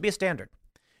 There has to be a standard.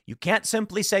 You can't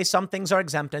simply say some things are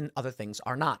exempt and other things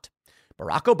are not.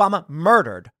 Barack Obama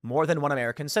murdered more than one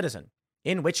American citizen,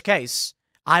 in which case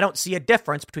I don't see a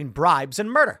difference between bribes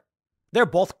and murder. They're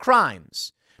both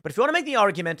crimes. But if you want to make the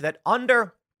argument that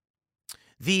under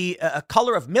the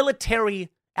color of military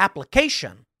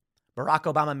application, Barack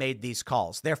Obama made these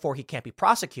calls, therefore he can't be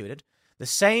prosecuted, the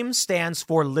same stands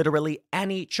for literally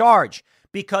any charge,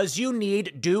 because you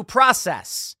need due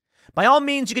process. By all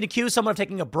means, you can accuse someone of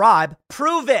taking a bribe.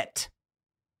 Prove it.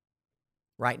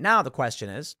 Right now, the question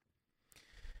is,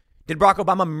 did Barack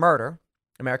Obama murder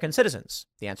American citizens?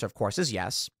 The answer, of course, is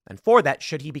yes. And for that,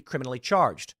 should he be criminally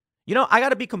charged? You know, I got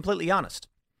to be completely honest.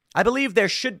 I believe there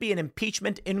should be an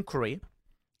impeachment inquiry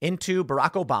into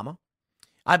Barack Obama.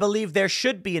 I believe there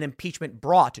should be an impeachment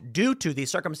brought due to the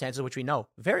circumstances which we know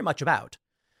very much about.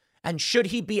 And should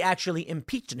he be actually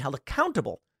impeached and held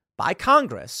accountable by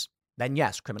Congress, then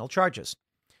yes, criminal charges.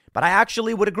 But I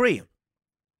actually would agree.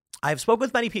 I have spoken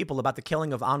with many people about the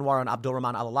killing of Anwar and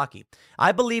Abdulrahman al-Awlaki.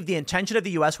 I believe the intention of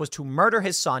the U.S. was to murder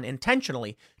his son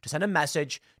intentionally to send a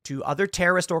message to other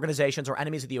terrorist organizations or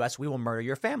enemies of the U.S. We will murder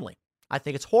your family. I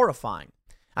think it's horrifying.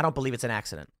 I don't believe it's an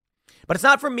accident. But it's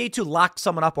not for me to lock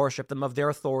someone up or strip them of their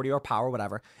authority or power,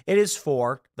 whatever. It is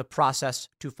for the process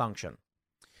to function.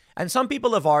 And some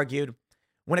people have argued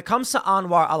when it comes to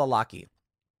Anwar al-Awlaki,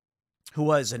 who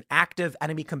was an active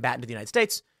enemy combatant of the United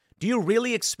States, do you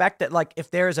really expect that, like,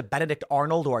 if there is a Benedict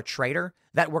Arnold or a traitor,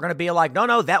 that we're going to be like,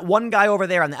 no, that one guy over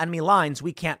there on the enemy lines,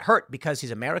 we can't hurt because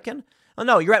he's American? Oh,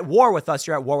 no, you're at war with us.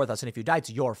 And if you die, it's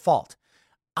your fault.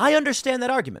 I understand that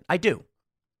argument. I do.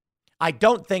 I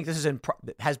don't think this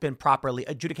has been properly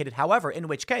adjudicated. However, in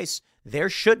which case there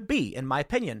should be, in my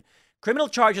opinion, criminal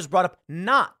charges brought up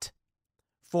not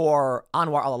for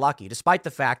Anwar al-Awlaki, despite the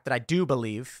fact that I do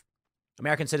believe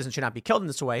American citizens should not be killed in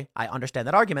this way. I understand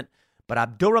that argument. But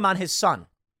Abdulrahman, his son,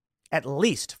 at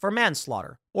least for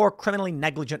manslaughter or criminally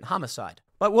negligent homicide.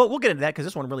 But we'll get into that because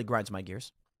this one really grinds my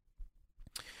gears.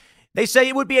 They say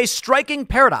it would be a striking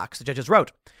paradox, the judges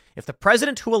wrote, if the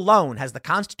president, who alone has the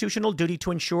constitutional duty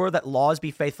to ensure that laws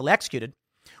be faithfully executed,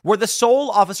 were the sole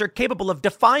officer capable of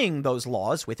defying those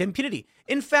laws with impunity.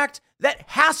 In fact, that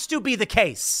has to be the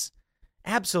case.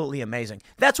 Absolutely amazing.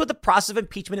 That's what the process of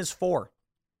impeachment is for.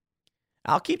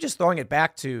 I'll keep just throwing it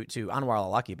back to Anwar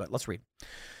al-Awlaki, but let's read.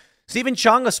 Stephen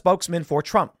Chung, a spokesman for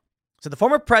Trump, said the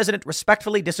former president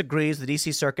respectfully disagrees with the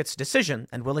D.C. Circuit's decision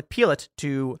and will appeal it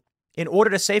in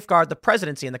order to safeguard the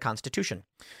presidency and the Constitution.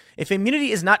 If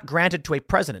immunity is not granted to a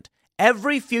president,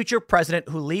 every future president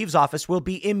who leaves office will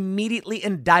be immediately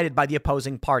indicted by the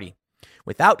opposing party.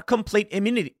 Without complete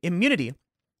immunity,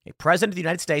 a president of the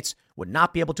United States would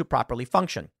not be able to properly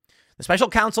function. The special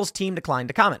counsel's team declined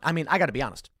to comment. I mean, I got to be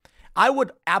honest. I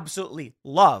would absolutely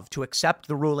love to accept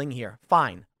the ruling here.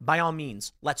 Fine. By all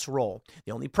means, let's roll.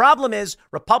 The only problem is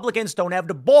Republicans don't have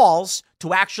the balls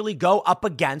to actually go up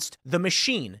against the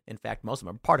machine. In fact, most of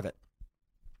them are part of it.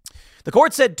 The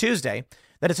court said Tuesday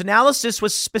that its analysis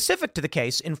was specific to the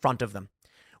case in front of them.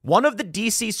 One of the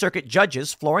D.C. Circuit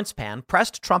judges, Florence Pan,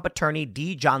 pressed Trump attorney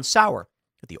D. John Sauer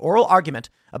at the oral argument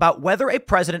about whether a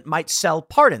president might sell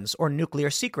pardons or nuclear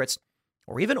secrets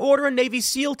or even order a Navy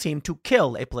SEAL team to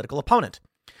kill a political opponent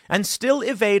and still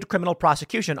evade criminal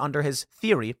prosecution under his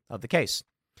theory of the case.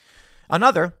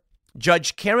 Another,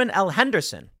 Judge Karen L.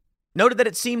 Henderson, noted that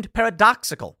it seemed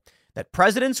paradoxical that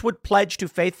presidents would pledge to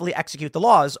faithfully execute the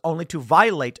laws only to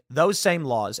violate those same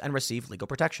laws and receive legal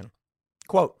protection.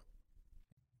 Quote,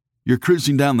 you're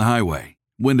cruising down the highway,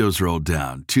 windows rolled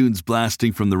down, tunes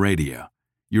blasting from the radio.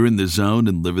 You're in the zone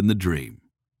and living the dream.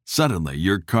 Suddenly,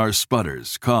 your car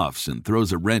sputters, coughs, and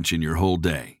throws a wrench in your whole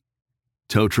day.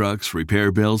 Tow trucks,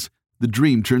 repair bills, the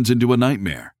dream turns into a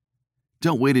nightmare.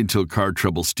 Don't wait until car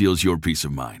trouble steals your peace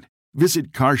of mind.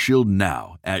 Visit CarShield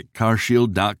now at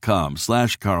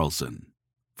carshield.com/Carlson.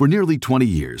 For nearly 20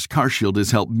 years, CarShield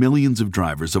has helped millions of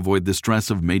drivers avoid the stress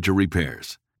of major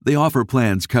repairs. They offer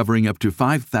plans covering up to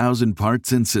 5,000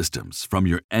 parts and systems, from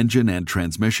your engine and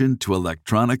transmission to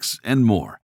electronics and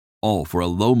more. All for a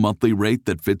low monthly rate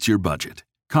that fits your budget.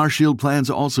 CarShield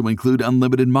plans also include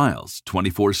unlimited miles,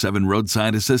 24/7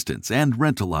 roadside assistance, and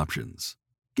rental options.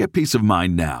 Get peace of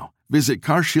mind now. Visit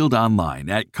CarShield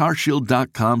online at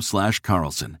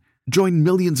carshield.com/Carlson. Join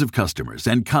millions of customers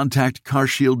and contact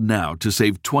CarShield now to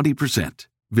save 20%.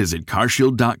 Visit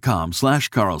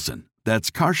carshield.com/Carlson.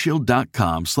 That's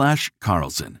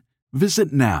carshield.com/Carlson.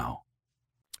 Visit now.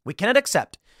 We cannot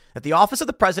accept that the office of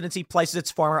the presidency places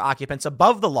its former occupants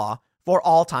above the law for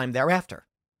all time thereafter.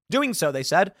 Doing so, they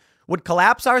said, would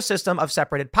collapse our system of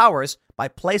separated powers by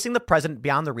placing the president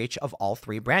beyond the reach of all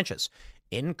three branches.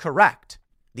 Incorrect.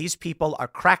 These people are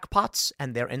crackpots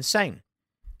and they're insane.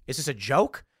 Is this a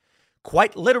joke?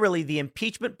 Quite literally, the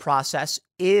impeachment process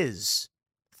is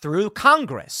through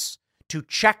Congress to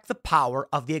check the power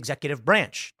of the executive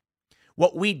branch.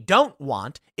 What we don't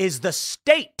want is the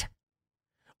state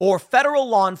or federal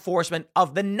law enforcement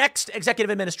of the next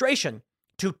executive administration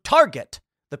to target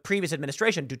the previous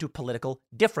administration due to political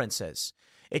differences.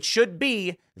 It should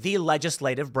be the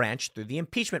legislative branch through the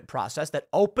impeachment process that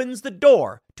opens the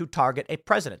door to target a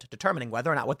president, determining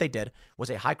whether or not what they did was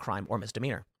a high crime or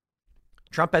misdemeanor.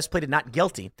 Trump has pleaded not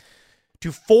guilty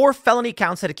to 4 felony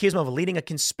counts that accuse him of leading a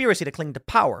conspiracy to cling to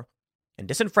power and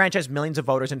disenfranchise millions of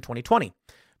voters in 2020.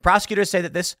 Prosecutors say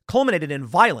that this culminated in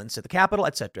violence at the Capitol,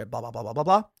 etc. Blah, blah, blah, blah, blah,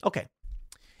 blah. Okay.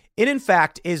 It, in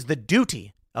fact, is the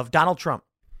duty of Donald Trump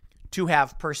to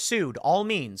have pursued all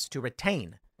means to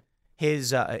retain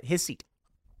his seat.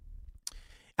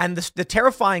 And the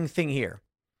terrifying thing here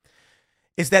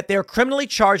is that they're criminally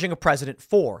charging a president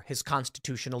for his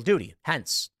constitutional duty,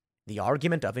 hence the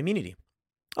argument of immunity.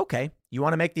 Okay, you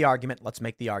want to make the argument, let's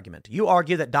make the argument. You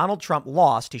argue that Donald Trump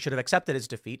lost, he should have accepted his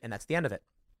defeat, and that's the end of it.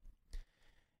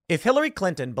 If Hillary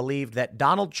Clinton believed that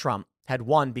Donald Trump had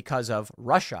won because of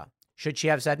Russia, should she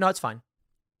have said, no, it's fine?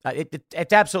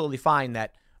 It's absolutely fine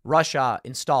that Russia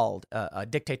installed a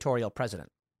dictatorial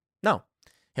president. No,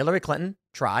 Hillary Clinton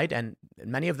tried, and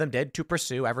many of them did, to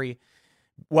pursue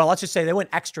let's just say they went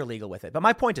extra legal with it. But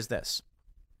my point is this.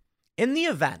 In the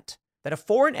event that a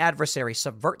foreign adversary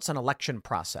subverts an election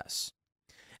process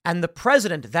and the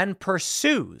president then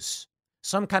pursues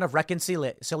some kind of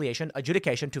reconciliation,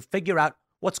 adjudication to figure out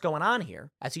what's going on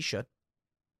here, as he should,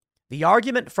 the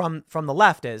argument from the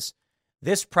left is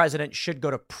this president should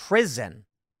go to prison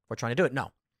for trying to do it.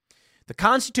 No, the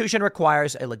Constitution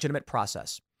requires a legitimate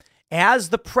process. As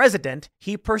the president,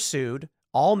 he pursued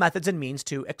all methods and means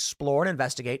to explore and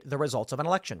investigate the results of an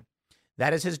election.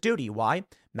 That is his duty. Why?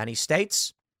 Many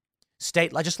states,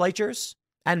 state legislatures,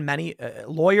 and many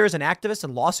lawyers and activists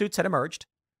and lawsuits had emerged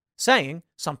saying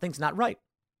something's not right.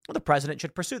 Well, the president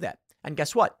should pursue that. And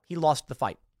guess what? He lost the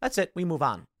fight. That's it. We move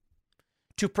on.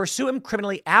 To pursue him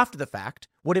criminally after the fact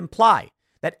would imply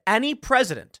that any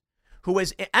president who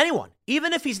is anyone,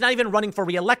 even if he's not even running for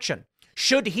re-election,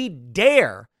 should he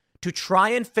dare to try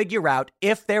and figure out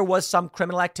if there was some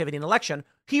criminal activity in an election,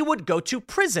 he would go to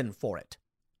prison for it.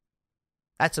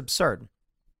 That's absurd.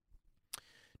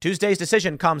 Tuesday's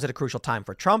decision comes at a crucial time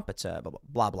for Trump. It's a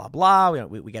blah, blah, blah.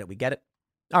 We get it. We get it.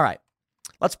 All right.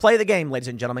 Let's play the game, ladies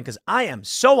and gentlemen, because I am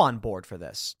so on board for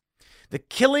this. The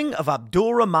killing of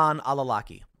Abdul Rahman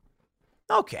al-Awlaki.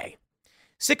 Okay.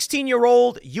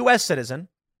 16-year-old U.S. citizen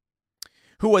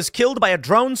who was killed by a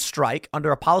drone strike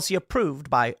under a policy approved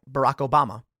by Barack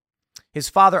Obama. His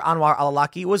father, Anwar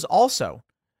al-Awlaki, was also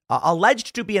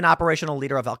alleged to be an operational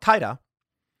leader of al-Qaeda.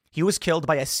 He was killed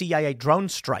by a CIA drone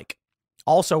strike,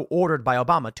 also ordered by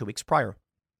Obama 2 weeks prior.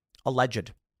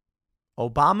 Alleged.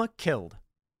 Obama killed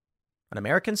an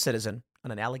American citizen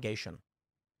on an allegation.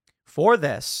 For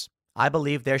this, I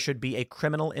believe there should be a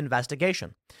criminal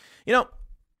investigation. You know,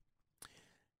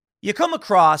 you come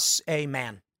across a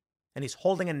man and he's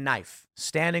holding a knife,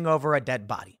 standing over a dead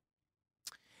body.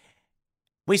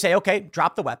 We say, okay,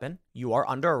 drop the weapon. You are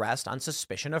under arrest on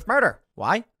suspicion of murder.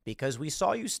 Why? Because we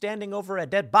saw you standing over a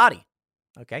dead body.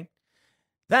 Okay.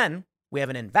 Then we have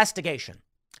an investigation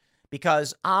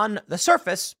because on the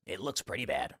surface, it looks pretty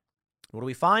bad. What do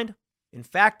we find? In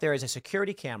fact, there is a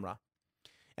security camera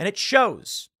and it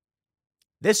shows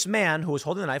this man who was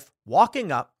holding the knife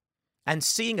walking up and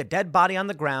seeing a dead body on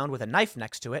the ground with a knife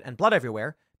next to it and blood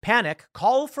everywhere. Panic,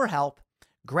 call for help,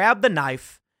 grab the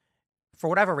knife. For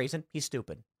whatever reason, he's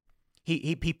stupid.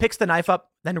 He picks the knife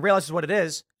up, then realizes what it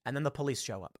is, and then the police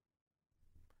show up.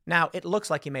 Now, it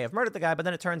looks like he may have murdered the guy, but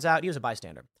then it turns out he was a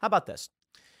bystander. How about this?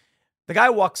 The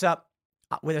guy walks up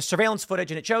with a surveillance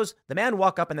footage, and it shows the man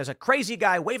walk up, and there's a crazy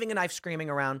guy waving a knife, screaming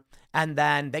around, and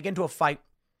then they get into a fight.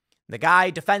 The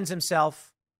guy defends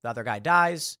himself. The other guy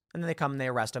dies, and then they come and they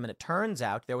arrest him, and it turns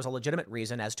out there was a legitimate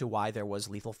reason as to why there was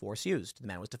lethal force used. The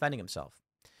man was defending himself.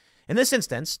 In this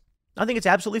instance, I think it's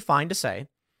absolutely fine to say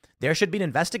there should be an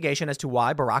investigation as to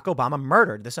why Barack Obama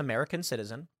murdered this American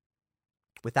citizen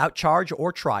without charge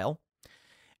or trial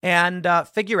and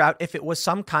figure out if it was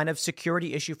some kind of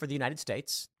security issue for the United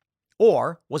States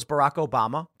or was Barack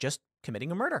Obama just committing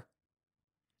a murder.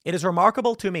 It is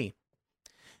remarkable to me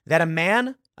that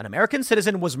an American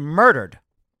citizen, was murdered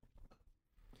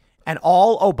and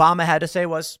all Obama had to say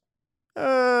was, he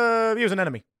was an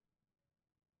enemy.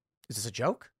 Is this a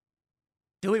joke?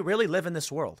 Do we really live in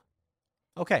this world?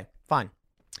 Okay, fine.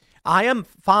 I am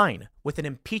fine with an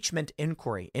impeachment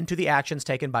inquiry into the actions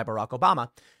taken by Barack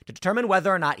Obama to determine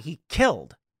whether or not he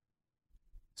killed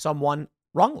someone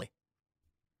wrongly.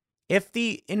 If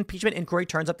the impeachment inquiry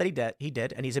turns up that he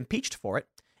did, and he's impeached for it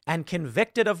and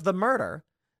convicted of the murder,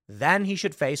 then he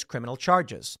should face criminal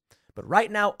charges. But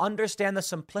right now, understand the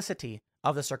simplicity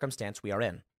of the circumstance we are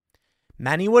in.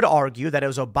 Many would argue that it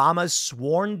was Obama's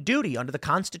sworn duty under the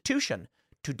Constitution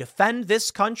to defend this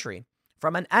country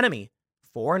from an enemy,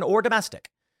 foreign or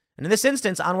domestic. And in this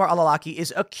instance, Anwar al-Awlaki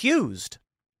is accused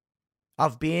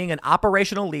of being an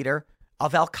operational leader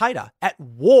of al-Qaeda at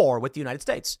war with the United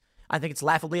States. I think it's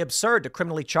laughably absurd to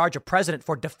criminally charge a president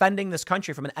for defending this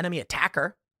country from an enemy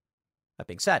attacker. That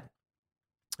being said,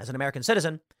 as an American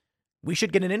citizen, we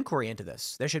should get an inquiry into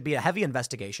this. There should be a heavy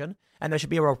investigation, and there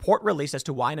should be a report released as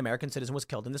to why an American citizen was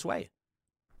killed in this way.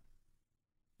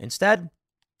 Instead,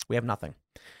 we have nothing.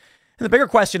 And the bigger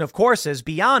question, of course, is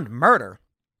beyond murder.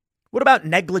 What about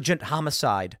negligent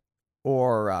homicide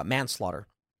or manslaughter.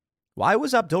 Why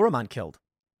was Abdulrahman killed?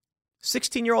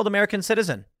 16-year-old American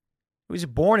citizen. Was he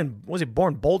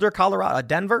born Boulder, Colorado,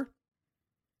 Denver?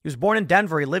 He was born in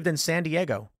Denver. He lived in San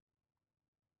Diego.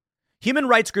 Human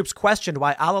rights groups questioned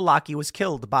why al-Awlaki was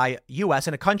killed by U.S.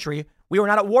 in a country we were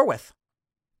not at war with.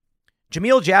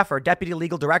 Jamil Jaffer, deputy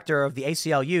legal director of the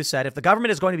ACLU, said, if the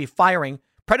government is going to be firing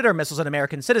Predator missiles at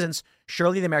American citizens,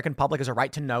 surely the American public has a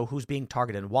right to know who's being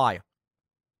targeted and why.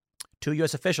 Two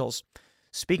U.S. officials,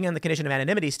 speaking on the condition of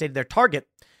anonymity, stated their target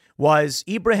was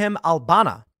Ibrahim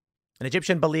al-Bana, an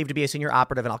Egyptian believed to be a senior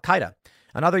operative in al-Qaeda.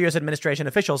 Another U.S. administration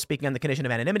official, speaking on the condition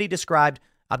of anonymity, described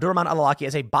Abdulrahman al-Awlaki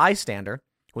as a bystander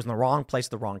who was in the wrong place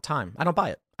at the wrong time. I don't buy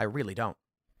it. I really don't.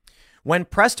 When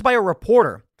pressed by a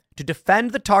reporter to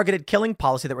defend the targeted killing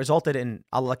policy that resulted in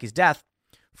al-Awlaki's death,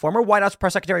 former White House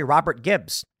Press Secretary Robert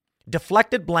Gibbs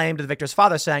deflected blame to the victor's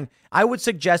father, saying, I would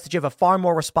suggest that you have a far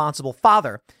more responsible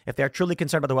father if they are truly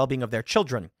concerned about the well-being of their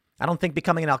children. I don't think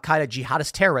becoming an al-Qaeda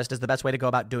jihadist terrorist is the best way to go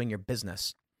about doing your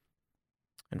business.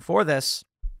 And for this,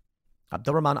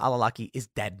 Abdulrahman al-Awlaki is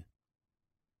dead.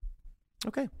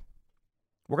 Okay.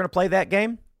 We're going to play that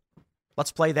game.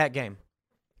 Let's play that game.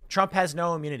 Trump has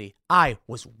no immunity. I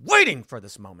was waiting for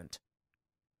this moment.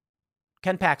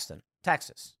 Ken Paxton,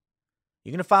 Texas.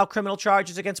 You going to file criminal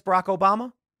charges against Barack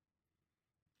Obama?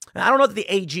 And I don't know that the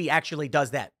AG actually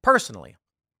does that personally,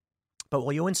 but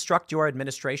will you instruct your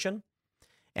administration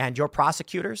and your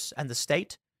prosecutors and the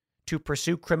state to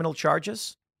pursue criminal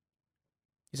charges?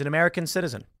 He's an American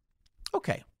citizen.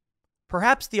 Okay.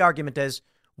 Perhaps the argument is,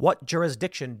 what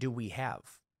jurisdiction do we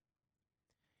have?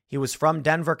 He was from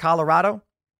Denver, Colorado.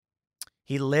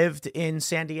 He lived in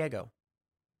San Diego.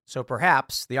 So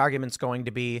perhaps the argument's going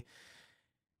to be,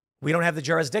 we don't have the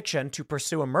jurisdiction to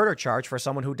pursue a murder charge for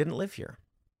someone who didn't live here.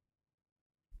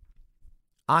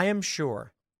 I am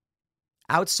sure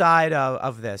outside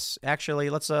of this, actually,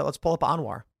 let's pull up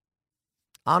Anwar.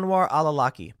 Anwar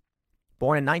al-Awlaki,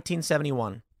 born in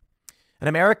 1971, an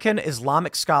American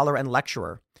Islamic scholar and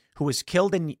lecturer who was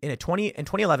killed in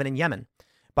 2011 in Yemen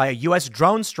by a U.S.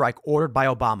 drone strike ordered by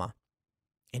Obama.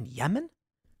 In Yemen?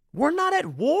 We're not at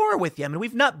war with Yemen.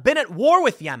 We've not been at war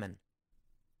with Yemen.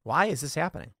 Why is this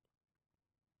happening?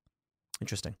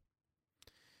 Interesting.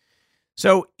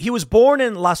 So he was born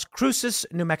in Las Cruces,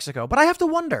 New Mexico. But I have to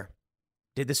wonder,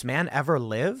 did this man ever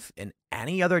live in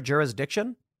any other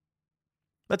jurisdiction?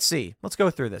 Let's see. Let's go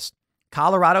through this.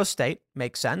 Colorado State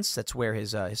makes sense. That's where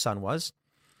his son was.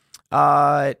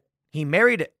 He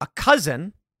married a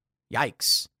cousin.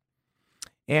 Yikes.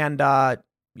 And,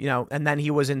 and then he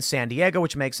was in San Diego,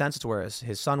 which makes sense. It's where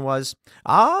his son was.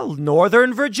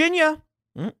 Northern Virginia.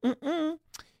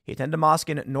 He attended a mosque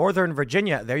in Northern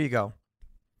Virginia. There you go.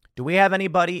 Do we have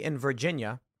anybody in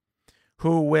Virginia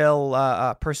who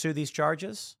will pursue these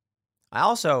charges?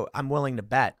 I'm willing to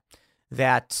bet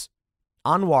that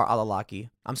Anwar al-Awlaki,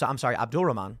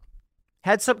 Abdulrahman,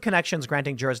 had some connections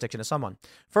granting jurisdiction to someone.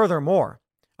 Furthermore,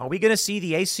 are we going to see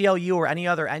the ACLU or any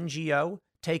other NGO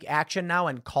take action now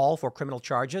and call for criminal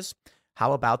charges?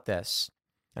 How about this?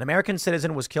 An American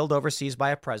citizen was killed overseas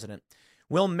by a president.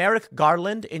 Will Merrick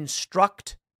Garland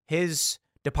instruct his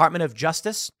Department of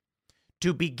Justice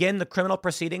to begin the criminal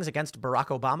proceedings against Barack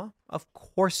Obama? Of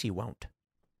course he won't.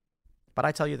 But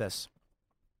I tell you this.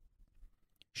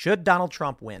 Should Donald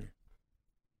Trump win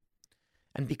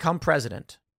and become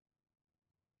president,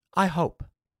 I hope,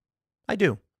 I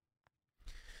do,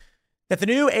 that the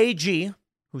new AG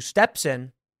who steps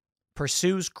in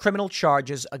pursues criminal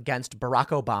charges against Barack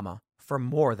Obama for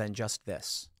more than just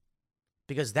this.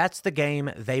 Because that's the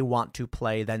game they want to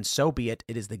play, then so be it.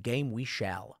 It is the game we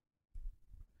shall.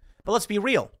 But let's be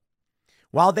real.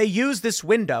 While they use this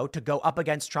window to go up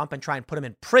against Trump and try and put him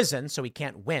in prison so he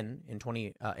can't win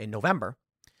in November,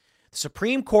 the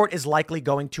Supreme Court is likely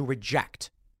going to reject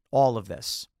all of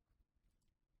this.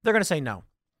 They're going to say no.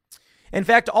 In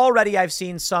fact, already I've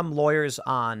seen some lawyers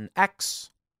on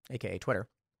X, aka Twitter,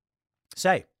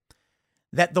 say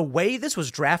that the way this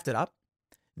was drafted up,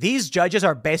 these judges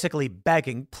are basically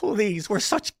begging, please, we're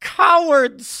such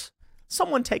cowards.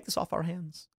 Someone take this off our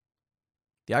hands.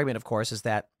 The argument, of course, is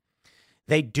that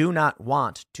they do not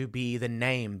want to be the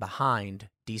name behind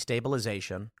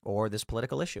destabilization or this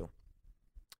political issue.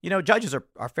 You know, judges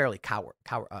are fairly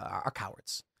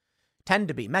cowards. Tend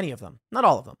to be, many of them, not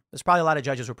all of them. There's probably a lot of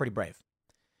judges who are pretty brave.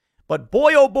 But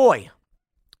boy, oh boy,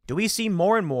 do we see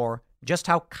more and more just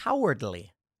how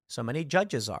cowardly so many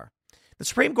judges are. The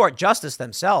Supreme Court justices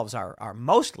themselves are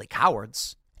mostly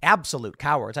cowards, absolute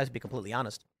cowards, I have to be completely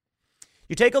honest.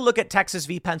 You take a look at Texas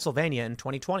v. Pennsylvania in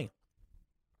 2020.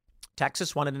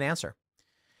 Texas wanted an answer.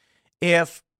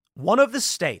 If one of the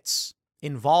states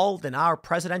involved in our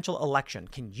presidential election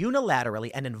can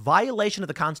unilaterally and in violation of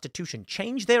the Constitution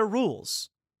change their rules,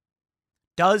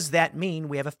 does that mean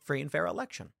we have a free and fair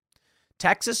election?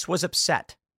 Texas was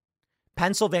upset.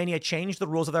 Pennsylvania changed the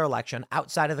rules of their election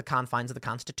outside of the confines of the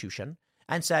Constitution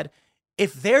and said,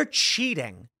 if they're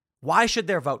cheating, why should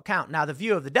their vote count? Now, the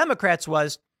view of the Democrats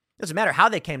was, it doesn't matter how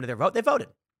they came to their vote, they voted.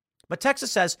 But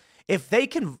Texas says, if they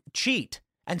can cheat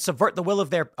and subvert the will of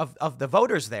the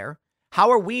voters there, how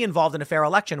are we involved in a fair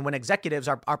election when executives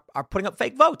are putting up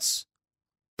fake votes?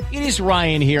 It is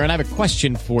Ryan here, and I have a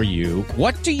question for you.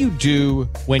 What do you do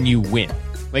when you win?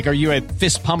 Like, are you a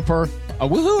fist pumper, a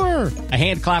woo-hooer, a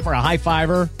hand clapper, a high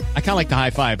fiver? I kind of like the high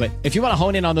five, but if you want to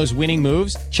hone in on those winning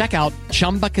moves, check out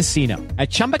Chumba Casino. At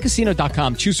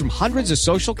ChumbaCasino.com, choose from hundreds of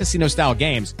social casino-style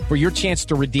games for your chance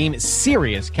to redeem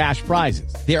serious cash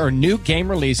prizes. There are new game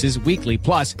releases weekly,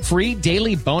 plus free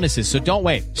daily bonuses. So don't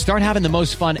wait. Start having the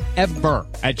most fun ever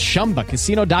at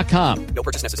ChumbaCasino.com. No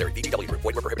purchase necessary. VGW Group.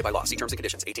 Void where prohibited by law. See terms and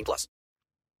conditions. 18+.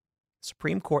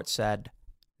 Supreme Court said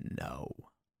no.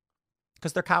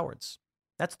 Because they're cowards.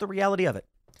 That's the reality of it.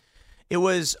 It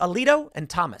was Alito and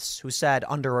Thomas who said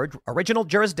under original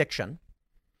jurisdiction,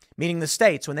 meaning the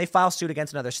states, when they file suit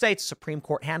against another state, Supreme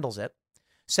Court handles it,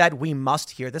 said we must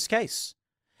hear this case.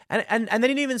 And they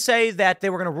didn't even say that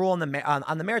they were going to rule on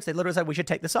the merits. They literally said we should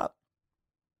take this up.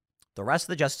 The rest of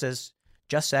the justices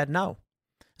just said no.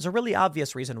 There's a really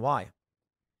obvious reason why.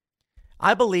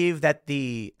 I believe that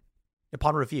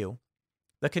upon review,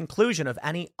 the conclusion of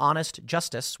any honest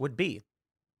justice would be,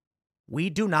 we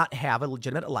do not have a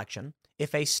legitimate election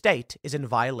if a state is in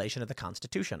violation of the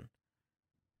Constitution.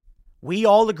 We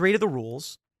all agree to the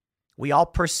rules. We all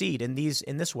proceed in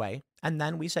this way. And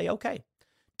then we say, okay,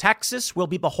 Texas will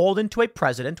be beholden to a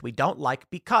president we don't like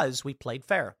because we played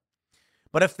fair.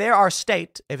 But if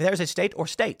there's a state or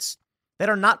states that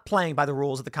are not playing by the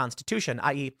rules of the Constitution,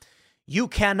 i.e., you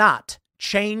cannot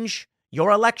change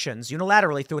your elections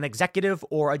unilaterally through an executive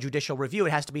or a judicial review,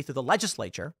 it has to be through the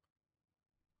legislature,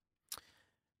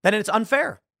 then it's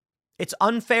unfair. It's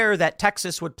unfair that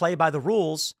Texas would play by the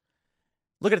rules.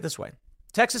 Look at it this way.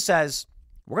 Texas says,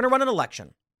 we're going to run an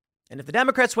election. And if the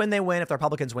Democrats win, they win. If the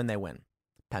Republicans win, they win.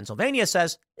 Pennsylvania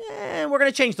says, we're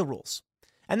going to change the rules.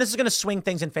 And this is going to swing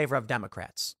things in favor of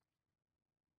Democrats.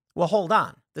 Well, hold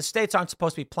on. The states aren't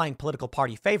supposed to be playing political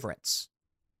party favorites.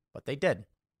 But they did.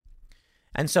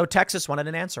 And so Texas wanted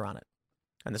an answer on it.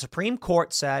 And the Supreme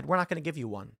Court said, we're not going to give you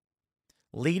one,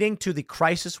 leading to the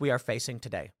crisis we are facing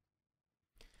today.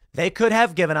 They could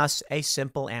have given us a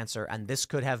simple answer, and this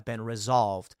could have been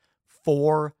resolved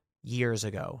 4 years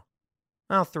ago.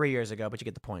 Well, 3 years ago, but you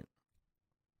get the point.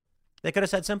 They could have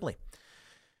said simply,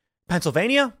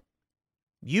 Pennsylvania,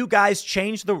 you guys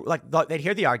changed they'd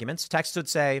hear the arguments. Texas would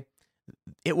say,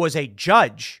 it was a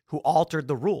judge who altered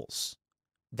the rules.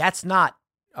 That's not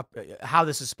how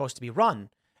this is supposed to be run.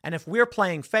 And if we're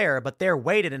playing fair, but they're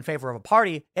weighted in favor of a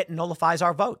party, it nullifies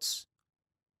our votes.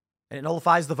 And it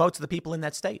nullifies the votes of the people in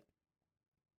that state.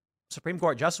 Supreme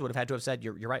Court justice would have had to have said,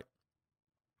 you're right.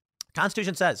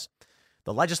 Constitution says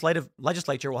the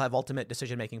legislature will have ultimate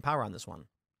decision-making power on this one.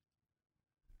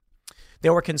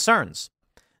 There were concerns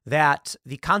that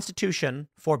the Constitution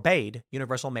forbade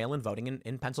universal mail-in voting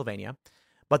in Pennsylvania,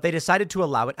 but they decided to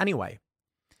allow it anyway.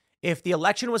 If the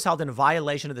election was held in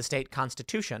violation of the state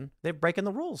constitution, they're breaking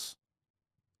the rules.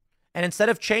 And instead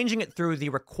of changing it through the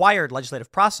required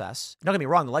legislative process, don't get me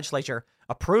wrong, the legislature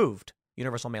approved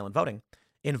universal mail-in voting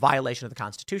in violation of the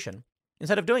Constitution.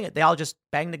 Instead of doing it, they all just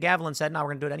banged the gavel and said, no, we're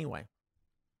going to do it anyway.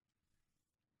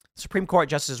 Supreme Court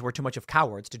justices were too much of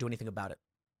cowards to do anything about it.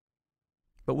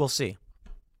 But we'll see.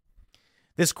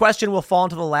 This question will fall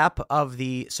into the lap of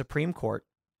the Supreme Court,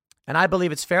 and I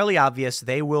believe it's fairly obvious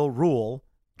they will rule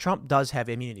Trump does have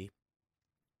immunity.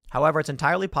 However, it's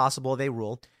entirely possible they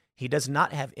rule he does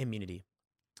not have immunity,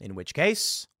 in which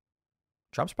case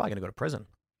Trump's probably going to go to prison.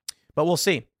 But we'll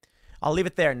see. I'll leave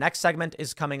it there. Next segment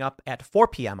is coming up at 4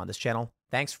 p.m. on this channel.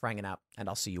 Thanks for hanging out, and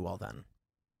I'll see you all then.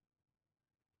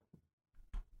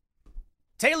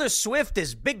 Taylor Swift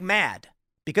is big mad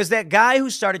because that guy who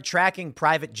started tracking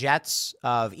private jets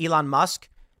of Elon Musk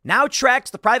now tracks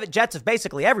the private jets of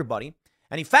basically everybody.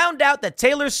 And he found out that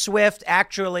Taylor Swift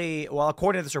actually, well,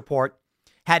 according to this report,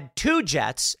 had 2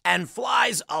 jets and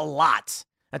flies a lot.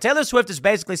 Now, Taylor Swift is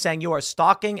basically saying you are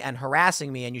stalking and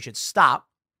harassing me and you should stop.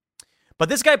 But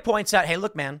this guy points out, hey,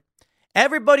 look, man,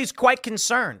 everybody's quite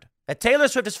concerned that Taylor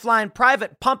Swift is flying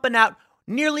private, pumping out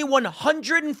nearly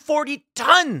 140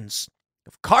 tons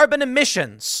of carbon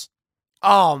emissions.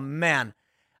 Oh, man.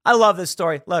 I love this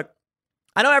story. Look,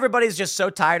 I know everybody's just so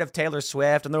tired of Taylor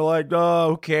Swift and they're like,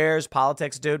 oh, who cares?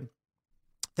 Politics, dude.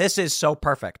 This is so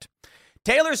perfect.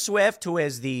 Taylor Swift, who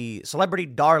is the celebrity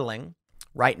darling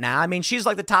right now. I mean, she's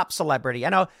like the top celebrity. I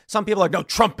know some people are like, no,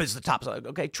 Trump is the top celebrity.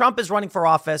 Okay, Trump is running for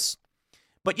office.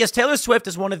 But yes, Taylor Swift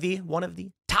is one of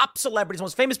the top celebrities,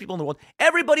 most famous people in the world.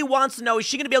 Everybody wants to know, is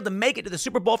she going to be able to make it to the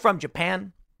Super Bowl from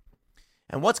Japan?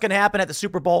 And what's going to happen at the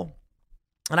Super Bowl?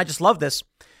 And I just love this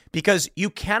because you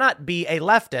cannot be a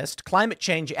leftist, climate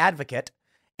change advocate,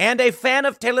 and a fan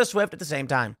of Taylor Swift at the same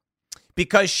time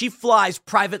because she flies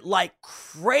private like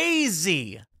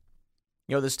crazy.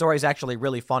 You know, the story is actually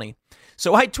really funny.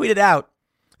 So I tweeted out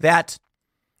that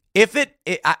if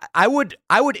I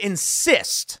would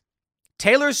insist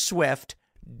Taylor Swift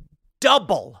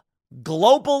double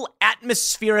global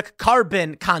atmospheric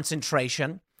carbon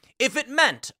concentration if it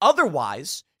meant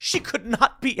otherwise she could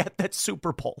not be at that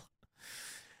Super Bowl.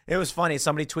 It was funny.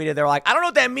 Somebody tweeted, they were like, I don't know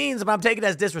what that means, but I'm taking it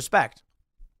as disrespect.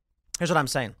 Here's what I'm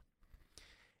saying.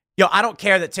 Yo, I don't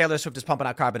care that Taylor Swift is pumping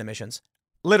out carbon emissions.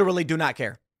 Literally do not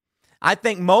care. I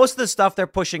think most of the stuff they're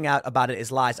pushing out about it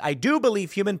is lies. I do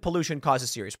believe human pollution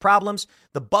causes serious problems.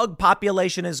 The bug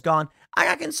population is gone. I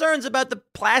got concerns about the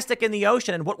plastic in the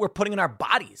ocean and what we're putting in our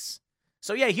bodies.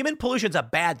 So yeah, human pollution's a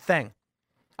bad thing.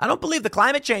 I don't believe the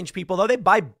climate change people, though. They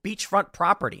buy beachfront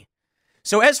property.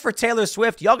 So as for Taylor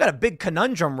Swift, y'all got a big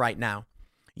conundrum right now.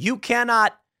 You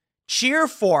cannot cheer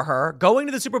for her going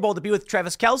to the Super Bowl to be with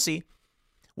Travis Kelce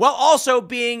while also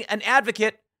being an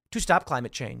advocate to stop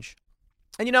climate change.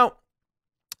 And you know,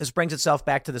 this brings itself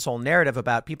back to this whole narrative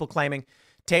about people claiming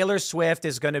Taylor Swift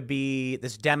is going to be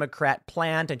this Democrat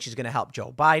plant and she's going to help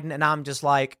Joe Biden. And I'm just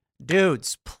like,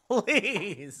 dudes,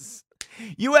 please.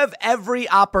 You have every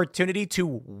opportunity to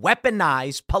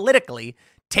weaponize politically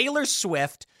Taylor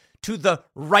Swift to the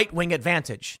right-wing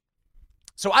advantage.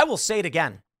 So I will say it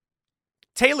again.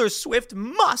 Taylor Swift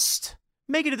must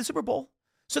make it to the Super Bowl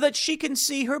so that she can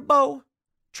see her beau,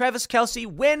 Travis Kelce,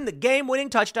 win the game-winning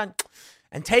touchdown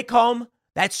and take home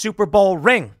that Super Bowl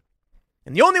ring.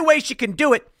 And the only way she can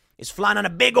do it is flying on a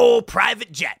big old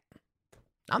private jet.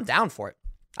 I'm down for it.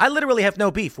 I literally have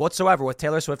no beef whatsoever with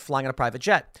Taylor Swift flying on a private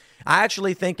jet. I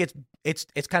actually think it's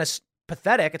kind of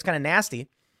pathetic. It's kind of nasty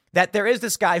that there is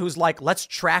this guy who's like, let's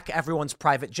track everyone's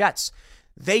private jets.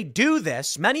 They do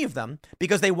this, many of them,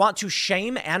 because they want to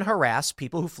shame and harass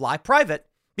people who fly private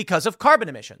because of carbon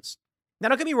emissions. Now,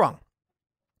 don't get me wrong.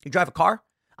 You drive a car.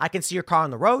 I can see your car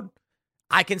on the road.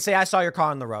 I can say I saw your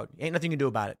car on the road. Ain't nothing you can do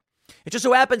about it. It just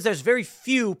so happens there's very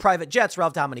few private jets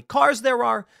relative to how many cars there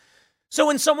are. So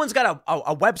when someone's got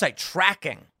a website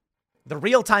tracking the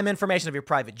real-time information of your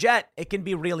private jet, it can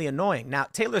be really annoying. Now,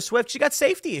 Taylor Swift, she got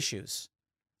safety issues.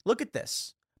 Look at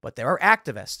this. But there are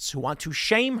activists who want to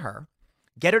shame her,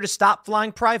 get her to stop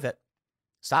flying private,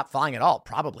 stop flying at all,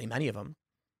 probably many of them,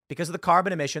 because of the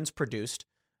carbon emissions produced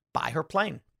by her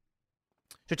plane.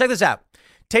 So check this out.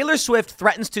 Taylor Swift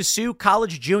threatens to sue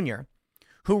College Jr.,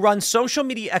 who runs social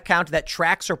media account that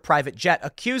tracks her private jet,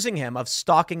 accusing him of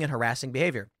stalking and harassing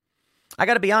behavior. I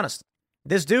got to be honest.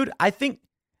 This dude, I think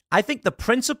the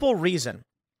principal reason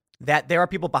that there are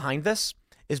people behind this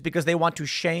is because they want to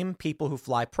shame people who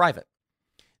fly private.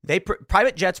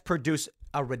 Private jets produce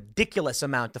a ridiculous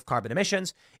amount of carbon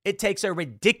emissions. It takes a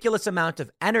ridiculous amount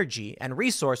of energy and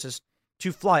resources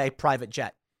to fly a private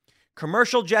jet.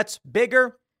 Commercial jets,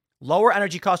 bigger, lower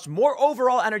energy costs, more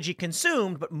overall energy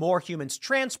consumed, but more humans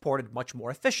transported, much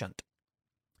more efficient.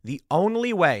 The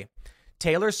only way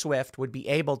Taylor Swift would be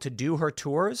able to do her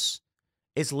tours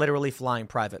is literally flying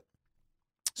private.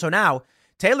 So now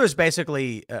Taylor's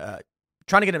basically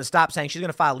trying to get him to stop saying she's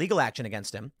going to file legal action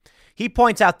against him. He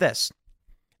points out this.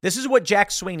 This is what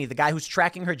Jack Sweeney, the guy who's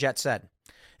tracking her jet, said.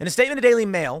 In a statement to Daily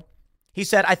Mail, he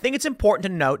said, I think it's important to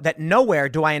note that nowhere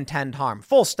do I intend harm.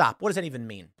 Full stop. What does that even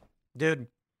mean? Dude,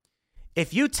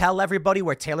 if you tell everybody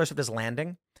where Taylor Swift is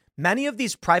landing, many of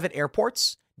these private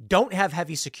airports don't have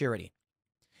heavy security.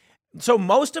 So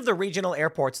most of the regional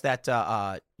airports that,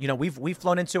 we've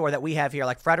flown into or that we have here,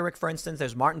 like Frederick, for instance,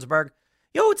 there's Martinsburg.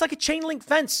 It's like a chain link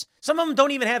fence. Some of them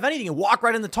don't even have anything. You walk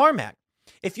right in the tarmac.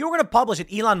 If you were going to publish it,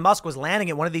 Elon Musk was landing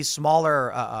at one of these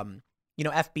smaller,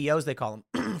 FBOs, they call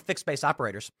them, fixed base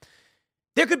operators.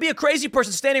 There could be a crazy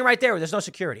person standing right there where there's no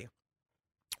security.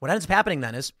 What ends up happening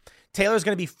then is Taylor's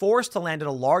going to be forced to land at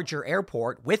a larger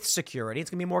airport with security. It's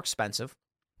going to be more expensive.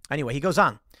 Anyway, he goes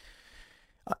on.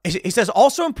 He says,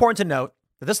 also important to note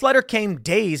that this letter came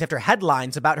days after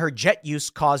headlines about her jet use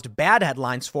caused bad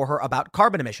headlines for her about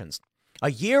carbon emissions.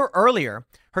 A year earlier,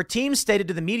 her team stated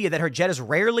to the media that her jet is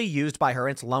rarely used by her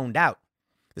and it's loaned out.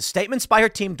 The statements by her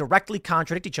team directly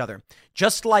contradict each other,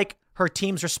 just like her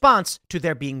team's response to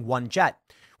there being one jet,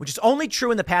 which is only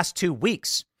true in the past 2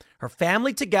 weeks. Her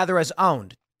family together has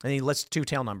owned, and he lists two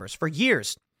tail numbers, for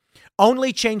years,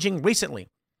 only changing recently,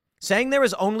 saying there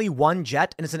is only one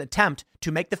jet and is an attempt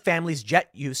to make the family's jet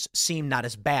use seem not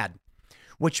as bad,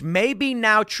 which may be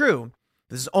now true.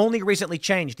 This is only recently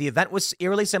changed. The event was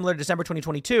eerily similar to December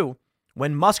 2022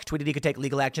 when Musk tweeted he could take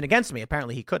legal action against me.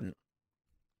 Apparently he couldn't.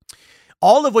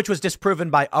 All of which was disproven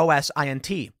by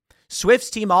OSINT. Swift's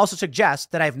team also suggests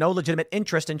that I have no legitimate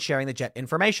interest in sharing the jet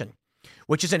information,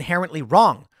 which is inherently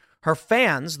wrong. Her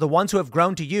fans, the ones who have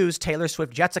grown to use Taylor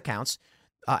Swift Jets accounts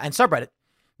and subreddit,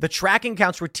 the tracking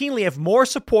accounts routinely have more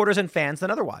supporters and fans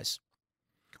than otherwise.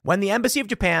 When the Embassy of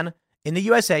Japan in the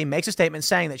USA makes a statement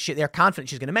saying that they're confident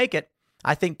she's going to make it,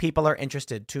 I think people are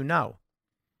interested to know.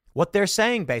 What they're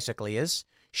saying basically is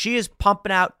she is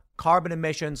pumping out carbon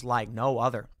emissions like no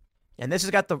other. And this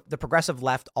has got the progressive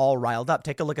left all riled up.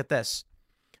 Take a look at this.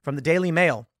 From the Daily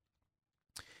Mail.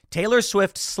 Taylor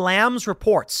Swift slams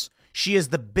reports she is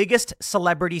the biggest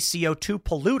celebrity CO2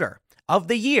 polluter of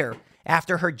the year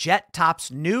after her jet tops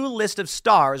new list of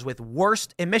stars with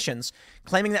worst emissions,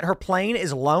 claiming that her plane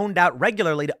is loaned out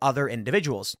regularly to other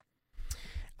individuals.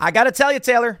 I got to tell you,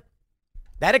 Taylor,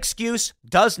 that excuse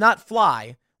does not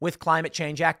fly with climate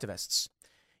change activists.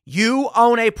 You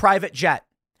own a private jet.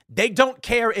 They don't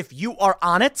care if you are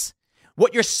on it.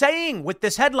 What you're saying with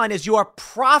this headline is you are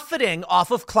profiting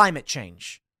off of climate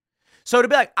change. So to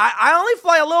be like, I only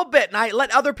fly a little bit and I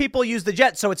let other people use the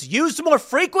jet so it's used more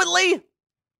frequently.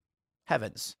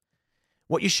 Heavens.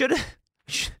 What you should,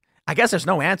 I guess there's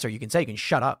no answer. You can say you can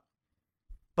shut up.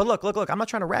 But look, I'm not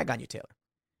trying to rag on you, Taylor.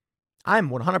 I'm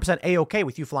 100% A-okay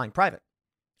with you flying private.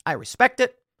 I respect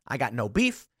it. I got no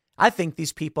beef. I think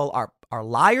these people are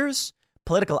liars,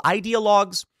 political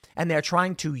ideologues, and they're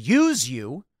trying to use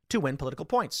you to win political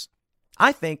points.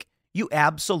 I think you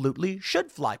absolutely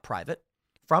should fly private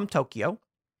from Tokyo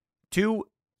to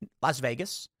Las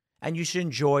Vegas, and you should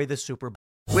enjoy the Super Bowl.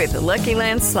 With the Lucky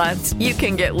Land Slots, you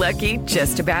can get lucky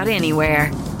just about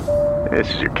anywhere.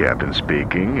 This is your captain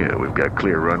speaking. We've got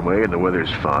clear runway and the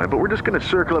weather's fine, but we're just going to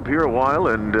circle up here a while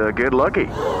and get lucky.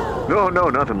 No,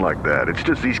 nothing like that. It's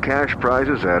just these cash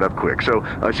prizes add up quick. So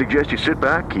I suggest you sit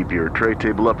back, keep your tray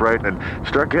table upright, and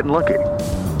start getting lucky.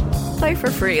 Play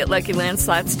for free at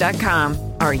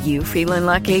LuckyLandSlots.com. Are you feeling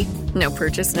lucky? No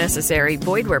purchase necessary.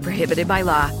 Void where prohibited by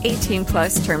law.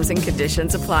 18+ terms and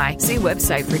conditions apply. See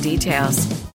website for details.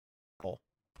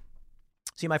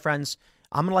 See, my friends,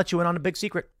 I'm going to let you in on a big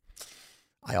secret.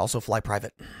 I also fly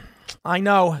private. I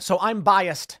know, so I'm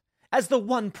biased. As the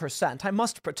 1%, I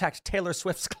must protect Taylor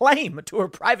Swift's claim to her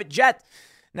private jet.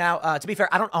 Now, to be fair,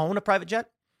 I don't own a private jet.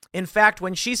 In fact,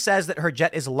 when she says that her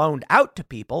jet is loaned out to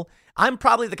people, I'm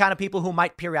probably the kind of people who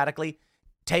might periodically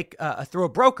take through a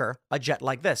broker a jet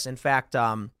like this. In fact,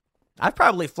 I've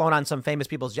probably flown on some famous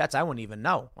people's jets I wouldn't even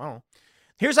know. Oh.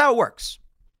 Here's how it works.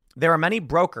 There are many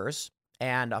brokers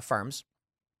and firms.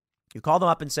 You call them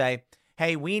up and say,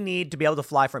 hey, we need to be able to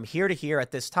fly from here to here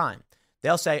at this time.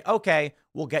 They'll say, okay,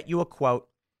 we'll get you a quote.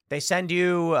 They send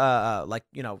you a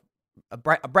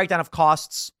breakdown of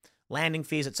costs, landing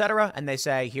fees, etc. And they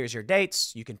say, here's your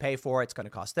dates. You can pay for it. It's going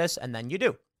to cost this. And then you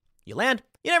do. You land.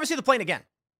 You never see the plane again.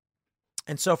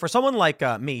 And so for someone like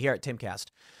me here at Timcast,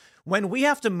 when we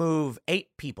have to move 8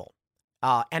 people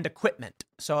and equipment,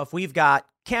 so if we've got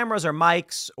cameras or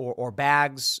mics or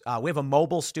bags, we have a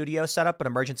mobile studio set up, an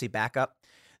emergency backup,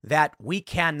 that we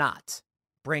cannot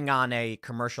bring on a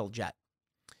commercial jet,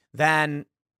 then,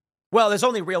 well, there's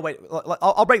only real way.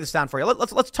 I'll break this down for you.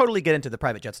 Let's totally get into the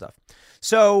private jet stuff.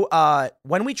 So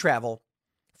when we travel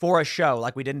for a show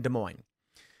like we did in Des Moines,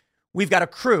 we've got a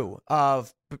crew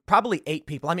of probably 8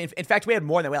 people. I mean, in fact, we had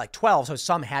more than we had like 12. So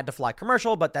some had to fly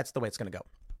commercial, but that's the way it's going to go.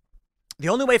 The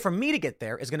only way for me to get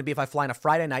there is going to be if I fly on a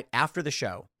Friday night after the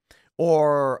show,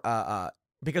 or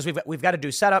because we've got to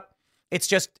do setup.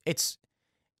 It's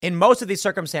in most of these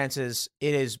circumstances,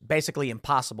 it is basically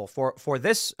impossible. For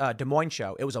this Des Moines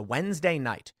show, it was a Wednesday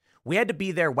night. We had to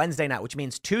be there Wednesday night, which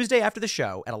means Tuesday after the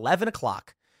show at 11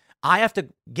 o'clock. I have to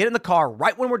get in the car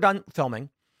right when we're done filming,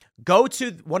 go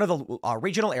to one of the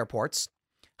regional airports,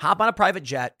 hop on a private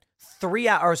jet, 3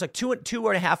 hours, like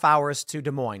 2.5 hours to Des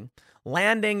Moines,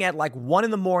 landing at like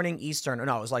 1 a.m. Eastern.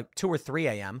 No, it was like 2 or 3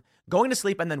 a.m., going to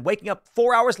sleep, and then waking up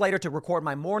 4 hours later to record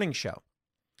my morning show.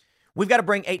 We've got to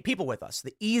bring 8 people with us.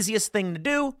 The easiest thing to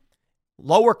do,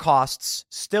 lower costs,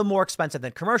 still more expensive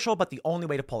than commercial, but the only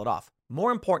way to pull it off.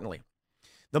 More importantly,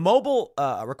 the mobile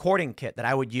recording kit that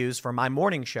I would use for my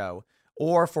morning show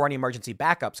or for any emergency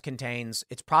backups contains,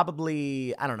 it's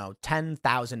probably, I don't know,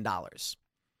 $10,000.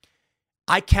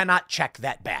 I cannot check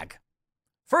that bag.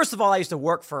 First of all, I used to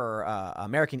work for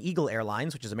American Eagle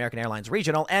Airlines, which is American Airlines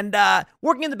Regional, and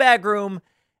working in the bag room,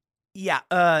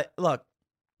 look,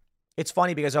 it's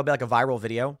funny because there'll be like a viral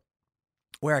video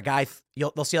where a guy,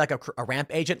 they'll see like a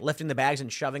ramp agent lifting the bags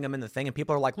and shoving them in the thing. And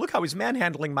people are like, look how he's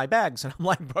manhandling my bags. And I'm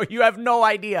like, bro, you have no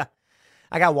idea.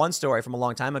 I got one story from a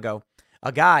long time ago.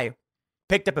 A guy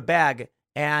picked up a bag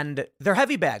and they're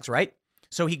heavy bags, right?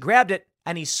 So he grabbed it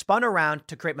and he spun around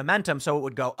to create momentum so it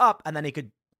would go up and then he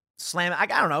could slam it. I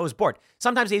don't know. I was bored.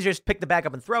 Sometimes it's easier to just pick the bag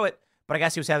up and throw it, but I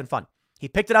guess he was having fun. He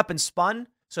picked it up and spun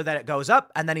so that it goes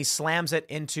up and then he slams it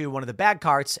into one of the bag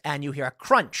carts and you hear a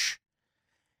crunch.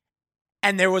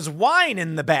 And there was wine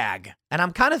in the bag. And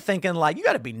I'm kind of thinking like, you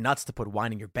got to be nuts to put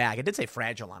wine in your bag. It did say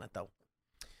Fragile on it though.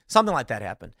 Something like that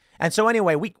happened. And so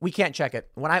anyway, we can't check it.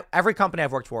 Every company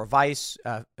I've worked for, Vice,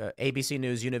 ABC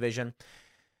News, Univision,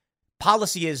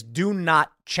 policy is do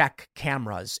not check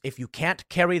cameras. If you can't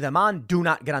carry them on, do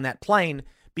not get on that plane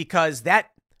because that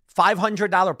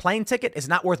 $500 plane ticket is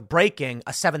not worth breaking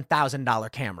a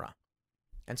 $7,000 camera.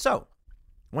 And so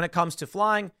when it comes to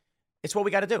flying, it's what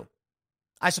we got to do.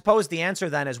 I suppose the answer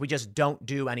then is we just don't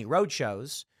do any road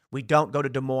shows. We don't go to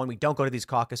Des Moines. We don't go to these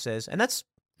caucuses. And that's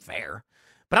fair.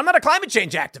 But I'm not a climate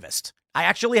change activist. I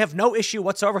actually have no issue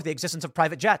whatsoever with the existence of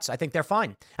private jets. I think they're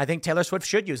fine. I think Taylor Swift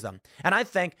should use them. And I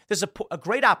think there's a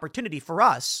great opportunity for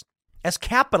us as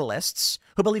capitalists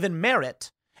who believe in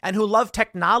merit and who love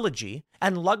technology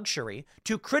and luxury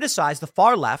to criticize the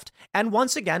far left and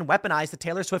once again weaponize the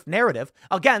Taylor Swift narrative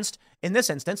against, in this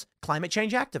instance, climate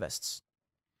change activists.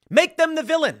 Make them the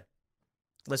villain.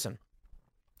 Listen,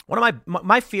 one of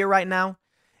my fear right now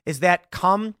is that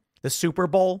come the Super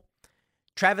Bowl,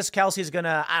 Travis Kelce is going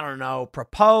to, I don't know,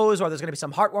 propose, or there's going to be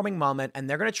some heartwarming moment, and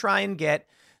they're going to try and get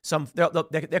some,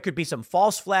 there could be some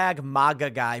false flag MAGA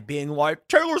guy being like,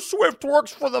 Taylor Swift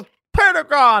works for the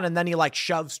Pentagon, and then he like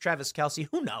shoves Travis Kelce.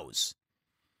 Who knows?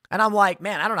 And I'm like,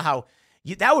 man, I don't know how,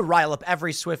 that would rile up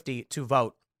every Swiftie to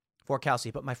vote for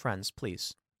Kelce. But my friends,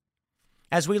 please,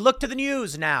 as we look to the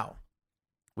news now,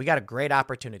 we got a great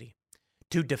opportunity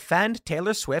to defend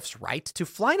Taylor Swift's right to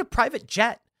fly in a private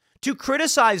jet, to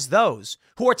criticize those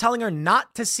who are telling her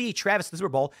not to see Travis at the Super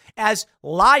Bowl as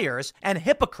liars and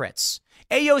hypocrites.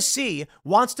 AOC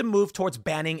wants to move towards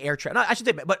banning air travel. No, I should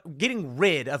say, but getting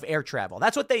rid of air travel.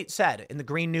 That's what they said in the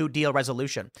Green New Deal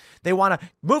resolution. They want to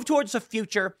move towards a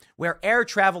future where air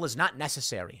travel is not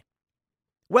necessary.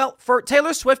 Well, for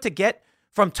Taylor Swift to get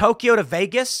from Tokyo to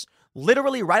Vegas,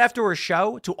 literally right after her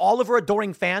show, to all of her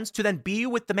adoring fans, to then be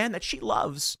with the man that she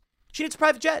loves, she needs a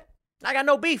private jet. I got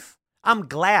no beef. I'm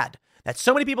glad that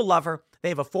so many people love her.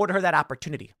 They've afforded her that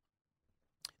opportunity.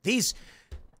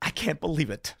 I can't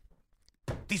believe it.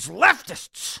 These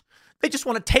leftists, they just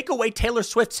want to take away Taylor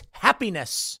Swift's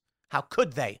happiness. How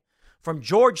could they? From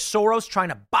George Soros trying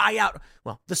to buy out,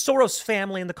 the Soros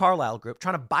family and the Carlyle Group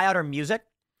trying to buy out her music,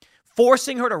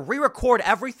 forcing her to re-record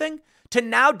everything, to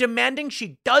now demanding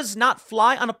she does not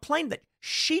fly on a plane that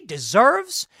she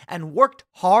deserves and worked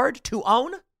hard to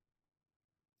own.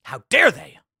 How dare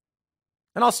they?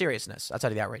 In all seriousness, outside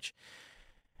of the outrage,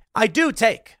 I do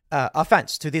take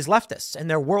offense to these leftists and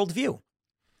their worldview.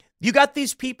 You got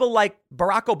these people like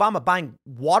Barack Obama buying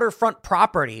waterfront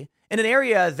property in an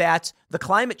area that the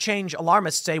climate change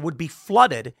alarmists say would be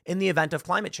flooded in the event of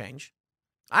climate change.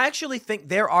 I actually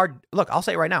think I'll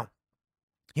say it right now,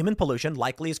 human pollution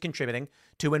likely is contributing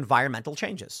to environmental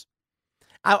changes.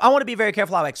 I want to be very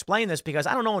careful how I explain this because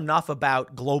I don't know enough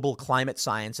about global climate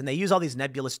science, and they use all these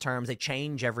nebulous terms. They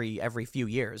change every few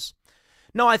years.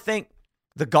 No, I think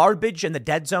the garbage and the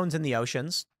dead zones in the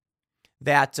oceans,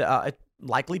 that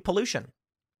likely pollution.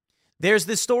 There's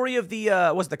this story of the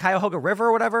Cuyahoga River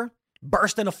or whatever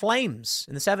burst into flames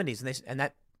in the 70s,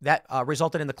 and that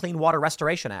resulted in the Clean Water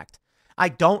Restoration Act. I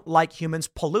don't like humans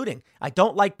polluting. I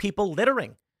don't like people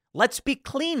littering. Let's be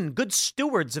clean, good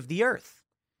stewards of the earth.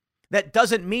 That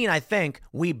doesn't mean, I think,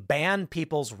 we ban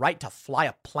people's right to fly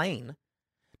a plane.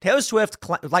 Taylor Swift,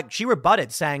 she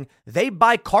rebutted, saying they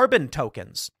buy carbon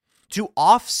tokens to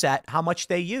offset how much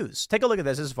they use. Take a look at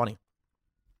this. This is funny.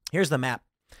 Here's the map.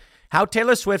 How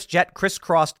Taylor Swift's jet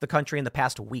crisscrossed the country in the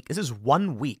past week. This is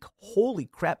 1 week. Holy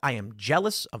crap. I am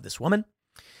jealous of this woman.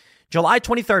 July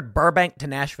 23rd, Burbank to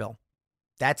Nashville.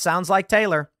 That sounds like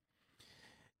Taylor.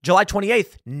 July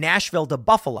 28th, Nashville to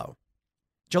Buffalo.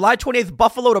 July 28th,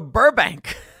 Buffalo to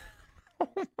Burbank.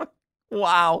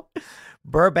 Wow.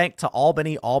 Burbank to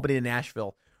Albany, Albany to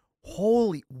Nashville.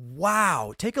 Holy,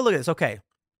 wow. Take a look at this. Okay.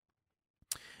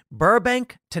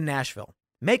 Burbank to Nashville.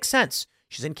 Makes sense.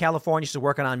 She's in California. She's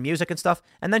working on music and stuff.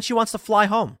 And then she wants to fly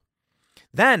home.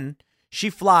 Then she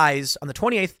flies on the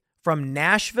 28th from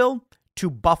Nashville to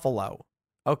Buffalo.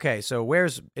 Okay. So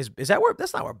is that where,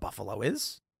 that's not where Buffalo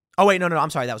is. Oh, wait, no, I'm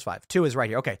sorry. That was 5. 2 is right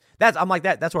here. Okay. That's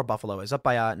where Buffalo is, up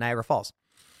by Niagara Falls.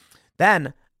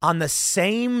 Then on the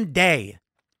same day,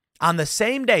 what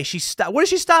is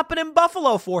she stopping in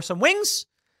Buffalo for? Some wings?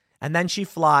 And then she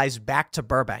flies back to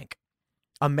Burbank.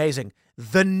 Amazing.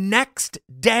 The next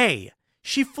day,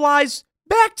 she flies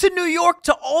back to New York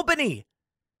to Albany.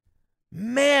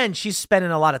 Man, she's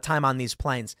spending a lot of time on these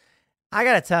planes. I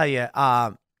got to tell you,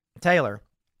 Taylor,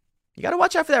 you got to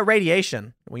watch out for that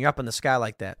radiation when you're up in the sky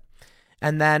like that.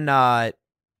 And then,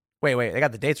 wait, I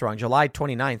got the dates wrong. July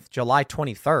 29th, July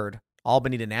 23rd,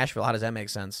 Albany to Nashville. How does that make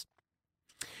sense?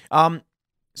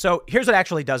 So here's what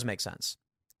actually does make sense.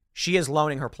 She is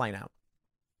loaning her plane out.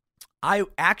 I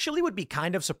actually would be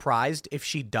kind of surprised if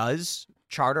she does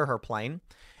charter her plane.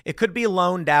 It could be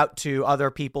loaned out to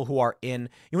other people who are in,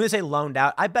 you want to say loaned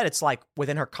out? I bet it's like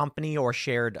within her company or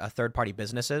shared third-party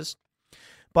businesses.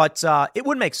 But it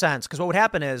would make sense because what would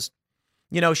happen is,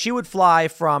 she would fly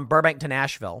from Burbank to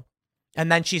Nashville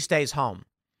and then she stays home.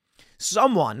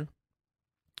 Someone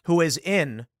who is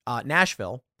in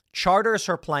Nashville charters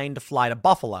her plane to fly to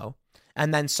Buffalo,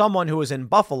 and then someone who is in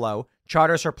Buffalo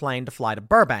charters her plane to fly to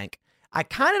Burbank. I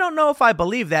kind of don't know if I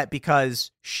believe that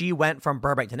because she went from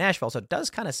Burbank to Nashville, so it does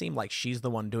kind of seem like she's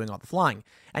the one doing all the flying.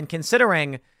 And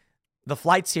considering the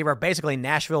flights here are basically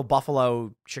Nashville,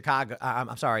 Buffalo, Chicago,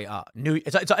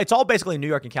 it's all basically New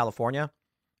York and California.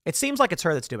 It seems like it's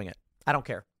her that's doing it. I don't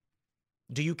care.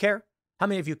 Do you care? How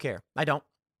many of you care? I don't.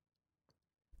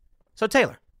 So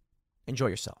Taylor, enjoy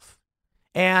yourself.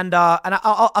 And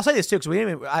I'll say this too,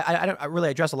 because I don't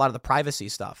really address a lot of the privacy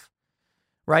stuff,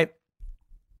 right?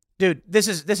 Dude, this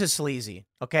is sleazy.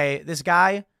 Okay, this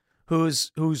guy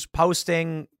who's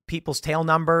posting people's tail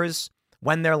numbers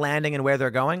when they're landing and where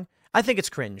they're going. I think it's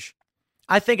cringe.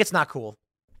 I think it's not cool.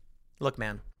 Look,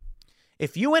 man,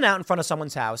 if you went out in front of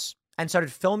someone's house and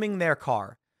started filming their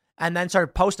car and then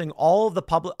started posting all of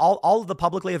the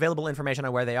publicly available information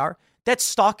on where they are, that's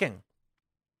stalking.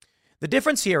 The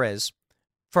difference here is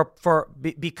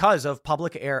because of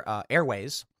public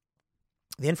airways,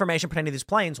 the information pertaining to these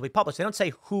planes will be published. They don't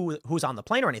say who's on the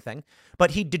plane or anything,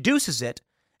 but he deduces it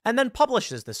and then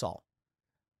publishes this all.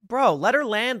 Bro,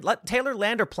 let Taylor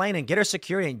land her plane and get her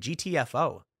security in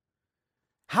GTFO.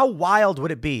 How wild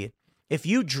would it be if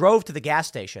you drove to the gas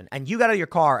station and you got out of your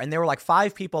car and there were like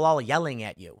 5 people all yelling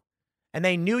at you and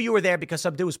they knew you were there because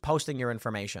some dude was posting your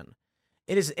information?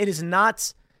 It is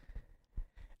not,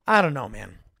 I don't know,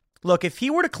 man. Look, if he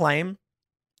were to claim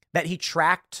that he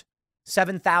tracked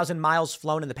 7,000 miles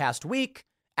flown in the past week,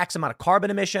 X amount of carbon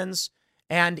emissions,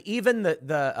 and even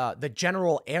the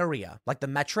general area, like the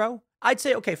metro, I'd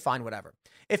say, okay, fine, whatever.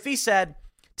 If he said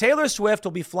Taylor Swift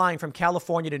will be flying from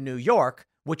California to New York,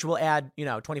 which will add,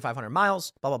 2,500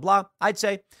 miles, blah, blah, blah, I'd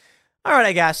say, all right,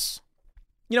 I guess.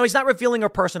 He's not revealing her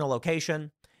personal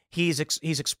location. He's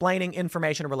explaining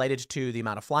information related to the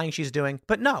amount of flying she's doing.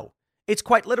 But no, it's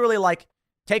quite literally like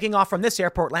taking off from this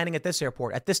airport, landing at this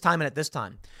airport, at this time and at this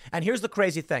time. And here's the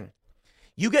crazy thing.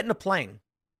 You get in a plane.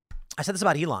 I said this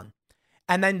about Elon.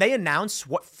 And then they announce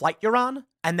what flight you're on,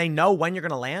 and they know when you're going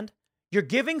to land. You're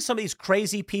giving some of these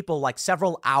crazy people like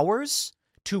several hours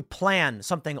to plan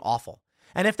something awful.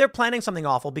 And if they're planning something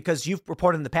awful because you've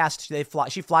reported in the past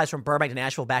she flies from Burbank to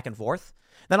Nashville back and forth,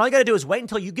 then all you got to do is wait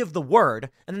until you give the word,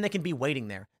 and then they can be waiting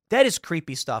there. That is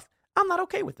creepy stuff. I'm not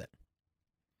okay with it.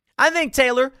 I think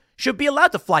Taylor should be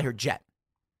allowed to fly her jet.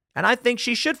 And I think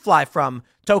she should fly from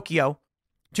Tokyo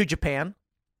to Japan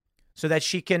so that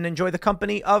she can enjoy the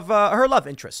company of her love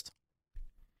interest.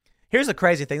 Here's the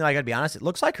crazy thing, though, I got to be honest. It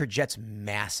looks like her jet's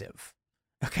massive.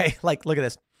 Okay, like, look at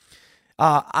this.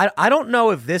 I don't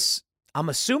know if this, I'm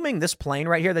assuming this plane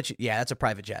right here, that's a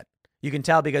private jet. You can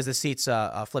tell because the seats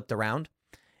flipped around.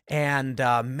 And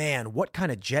man, what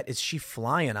kind of jet is she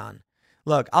flying on?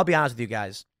 Look, I'll be honest with you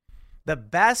guys. The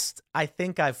best I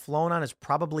think I've flown on is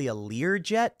probably a Lear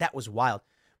jet. That was wild.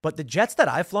 But the jets that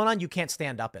I've flown on, you can't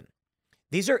stand up in.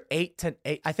 These are 8 to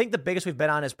 8. I think the biggest we've been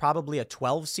on is probably a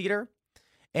 12-seater.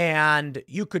 And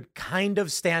you could kind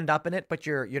of stand up in it, but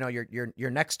your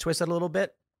neck's twisted a little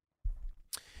bit.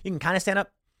 You can kind of stand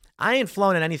up. I ain't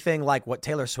flown in anything like what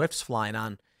Taylor Swift's flying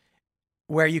on,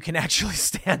 where you can actually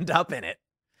stand up in it.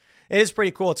 It is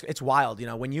pretty cool. It's wild.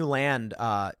 When you land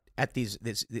at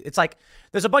it's like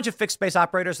there's a bunch of fixed base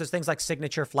operators. There's things like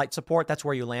Signature Flight Support. That's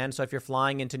where you land. So if you're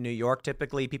flying into New York,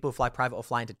 typically people who fly private will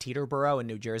fly into Teterboro in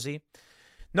New Jersey.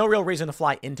 No real reason to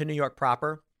fly into New York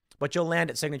proper, but you'll land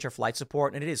at Signature Flight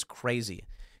Support, and it is crazy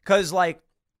because like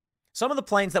some of the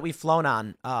planes that we've flown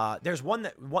on, there's one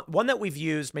that we've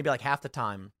used maybe like half the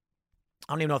time.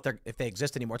 I don't even know if they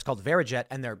exist anymore. It's called Verijet,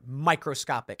 and they're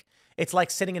microscopic. It's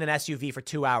like sitting in an SUV for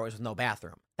 2 hours with no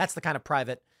bathroom. That's the kind of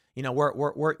private,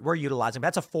 we're utilizing.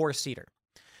 But that's a 4-seater.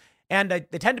 And they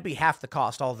tend to be half the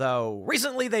cost, although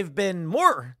recently they've been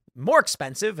more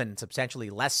expensive and substantially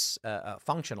less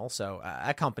functional. So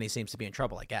that company seems to be in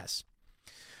trouble, I guess.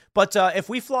 But if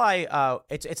we fly,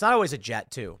 it's not always a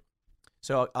jet too.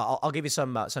 So I'll give you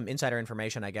some insider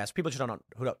information, I guess. People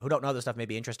who don't know this stuff may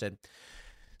be interested.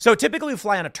 So typically we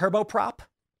fly on a turboprop.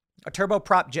 A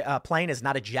turboprop plane is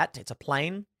not a jet; it's a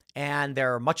plane, and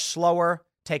they're much slower,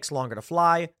 takes longer to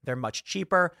fly. They're much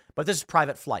cheaper, but this is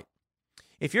private flight.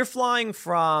 If you're flying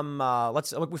from,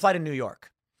 we fly to New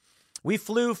York. We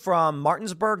flew from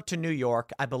Martinsburg to New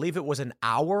York. I believe it was an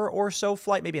hour or so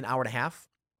flight, maybe an hour and a half.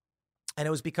 And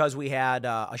it was because we had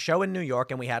a show in New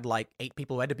York and we had like 8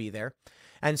 people who had to be there.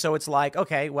 And so it's like,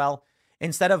 okay, well,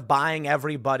 instead of buying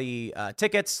everybody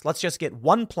tickets, let's just get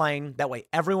one plane. That way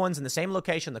everyone's in the same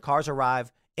location. The cars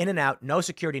arrive in and out, no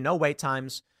security, no wait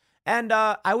times. And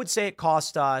I would say it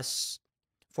cost us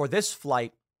for this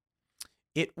flight,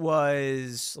 it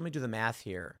was, let me do the math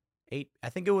here. I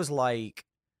think it was like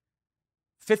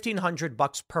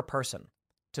 $1,500 per person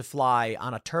to fly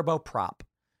on a turboprop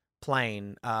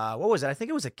plane. What was it? I think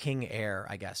it was a King Air,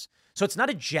 I guess. So it's not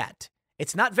a jet.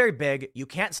 It's not very big. You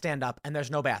can't stand up and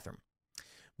there's no bathroom.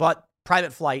 But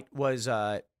private flight was,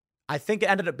 I think it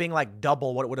ended up being like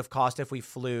double what it would have cost if we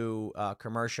flew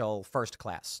commercial first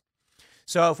class.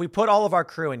 So if we put all of our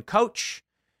crew in coach,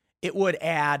 it would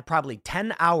add probably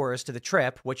 10 hours to the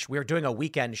trip, which we're doing a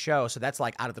weekend show. So that's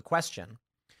like out of the question.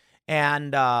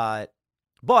 And,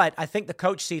 but I think the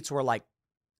coach seats were like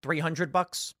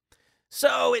 $300.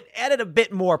 So it added a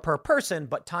bit more per person,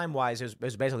 but time-wise, it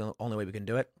was basically the only way we can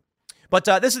do it. But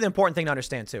this is the important thing to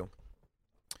understand, too.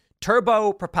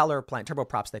 Turbo propeller plane,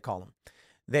 turboprops, they call them.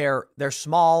 They're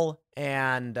small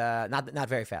and not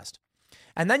very fast.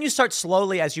 And then you start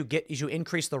slowly as you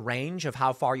increase the range of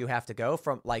how far you have to go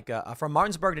from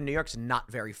Martinsburg to New York is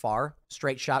not very far,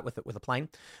 straight shot with a plane.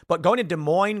 But going to Des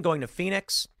Moines, going to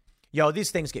Phoenix,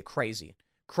 these things get crazy.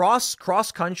 Cross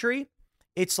country,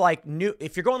 it's like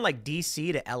if you're going like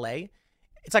DC to LA,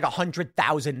 it's like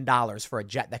 $100,000 for a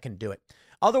jet that can do it.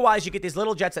 Otherwise, you get these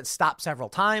little jets that stop several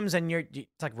times and it's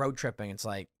like road tripping. It's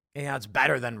like, it's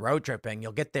better than road tripping.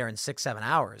 You'll get there in 6-7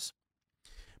 hours.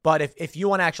 But if you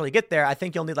want to actually get there, I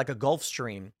think you'll need like a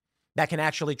Gulfstream that can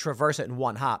actually traverse it in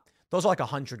one hop. Those are like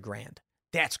 $100,000.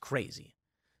 That's crazy.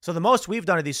 So the most we've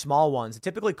done are these small ones. It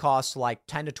typically costs like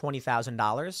 $10,000 to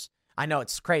 $20,000. I know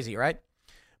it's crazy, right?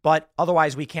 But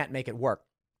otherwise we can't make it work.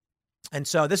 And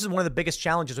so this is one of the biggest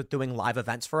challenges with doing live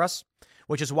events for us,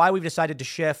 which is why we've decided to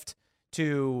shift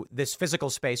to this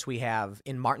physical space we have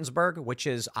in Martinsburg, which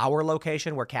is our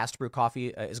location where Cast Brew Coffee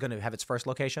is going to have its first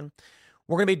location.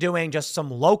 We're going to be doing just some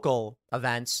local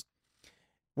events.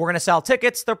 We're going to sell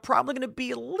tickets. They're probably going to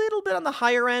be a little bit on the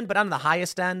higher end, but on the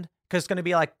highest end, because it's going to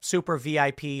be like super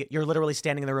VIP. You're literally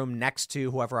standing in the room next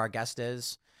to whoever our guest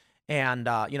is and,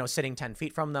 sitting 10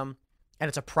 feet from them. And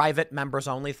it's a private members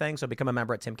only thing. So become a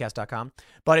member at timcast.com.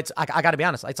 But I got to be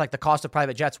honest, it's like the cost of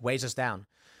private jets weighs us down.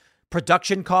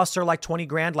 Production costs are like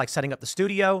 $20,000, like setting up the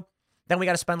studio. Then we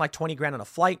got to spend like $20,000 on a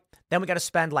flight. Then we got to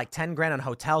spend like $10,000 on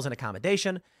hotels and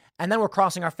accommodation. And then we're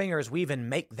crossing our fingers we even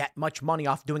make that much money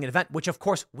off doing an event, which of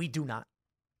course we do not.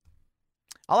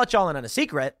 I'll let y'all in on a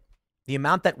secret. The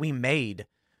amount that we made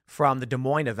from the Des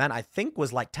Moines event, I think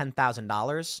was like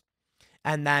 $10,000.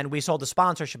 And then we sold the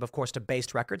sponsorship, of course, to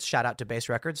Based Records. Shout out to Based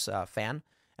Records, fan,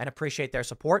 and appreciate their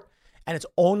support. And it's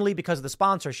only because of the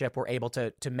sponsorship we're able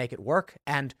to make it work.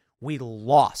 And we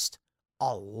lost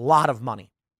a lot of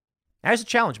money. There's a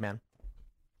challenge, man.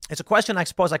 It's a question I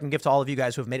suppose I can give to all of you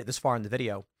guys who have made it this far in the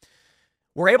video.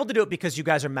 We're able to do it because you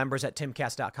guys are members at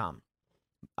timcast.com.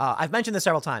 I've mentioned this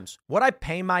several times. What I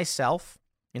pay myself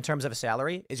in terms of a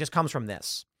salary, it just comes from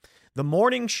this. The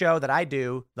morning show that I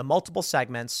do, the multiple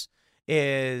segments,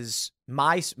 is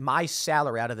my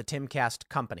salary out of the Timcast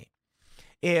company.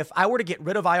 If I were to get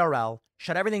rid of IRL,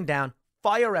 shut everything down,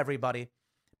 fire everybody,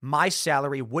 my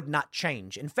salary would not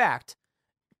change. In fact,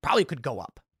 probably could go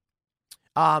up.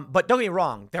 But don't get me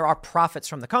wrong, there are profits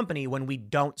from the company when we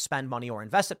don't spend money or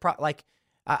invest it.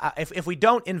 If we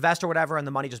don't invest or whatever and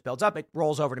the money just builds up, it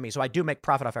rolls over to me. So I do make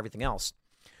profit off everything else.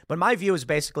 But my view is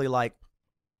basically like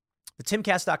the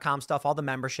timcast.com stuff, all the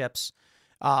memberships,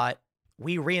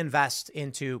 we reinvest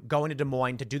into going to Des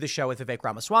Moines to do the show with Vivek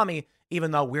Ramaswamy, even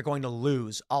though we're going to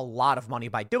lose a lot of money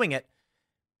by doing it,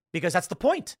 because that's the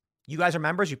point. You guys are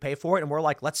members, you pay for it, and we're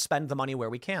like, let's spend the money where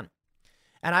we can.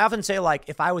 And I often say, like,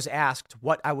 if I was asked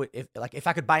what I would, if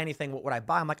I could buy anything, what would I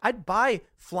buy? I'm like, I'd buy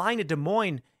flying to Des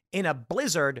Moines in a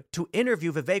blizzard to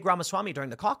interview Vivek Ramaswamy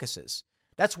during the caucuses.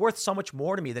 That's worth so much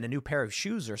more to me than a new pair of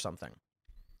shoes or something.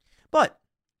 But,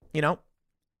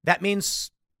 that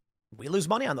means we lose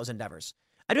money on those endeavors.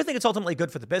 I do think it's ultimately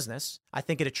good for the business. I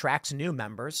think it attracts new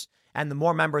members. And the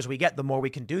more members we get, the more we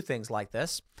can do things like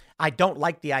this. I don't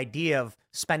like the idea of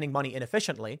spending money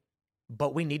inefficiently,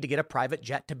 but we need to get a private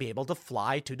jet to be able to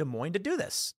fly to Des Moines to do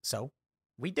this. So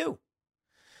we do.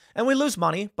 And we lose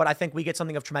money, but I think we get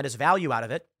something of tremendous value out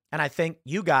of it. And I think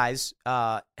you guys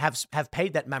have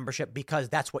paid that membership because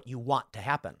that's what you want to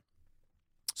happen.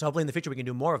 So hopefully in the future we can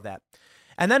do more of that.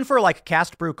 And then for like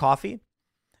Cast Brew Coffee,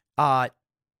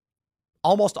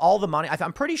 almost all the money,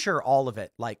 I'm pretty sure all of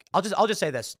it. Like I'll just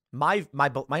say this. My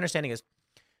understanding is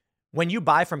when you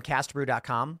buy from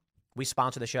castbrew.com, we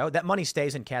sponsor the show. That money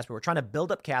stays in Cast Brew. We're trying to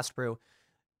build up Cast Brew.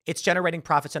 It's generating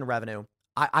profits and revenue.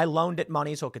 I loaned it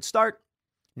money so it could start.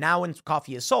 Now when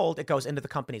coffee is sold, it goes into the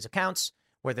company's accounts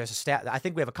where there's a staff. I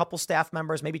think we have a couple staff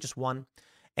members, maybe just one.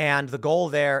 And the goal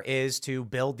there is to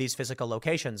build these physical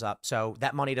locations up. So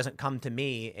that money doesn't come to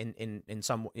me in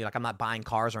some, like I'm not buying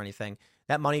cars or anything.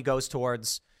 That money goes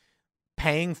towards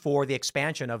paying for the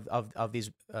expansion of these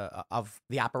of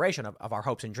the operation of our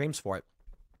hopes and dreams for it.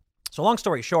 So long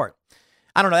story short,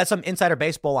 I don't know. That's some insider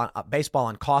baseball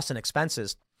on costs and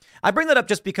expenses. I bring that up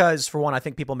just because, for one, I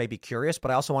think people may be curious,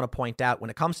 but I also want to point out when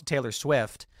it comes to Taylor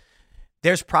Swift,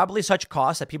 there's probably such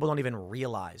costs that people don't even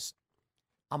realize.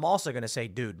 I'm also going to say,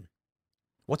 dude,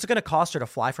 what's it going to cost her to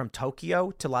fly from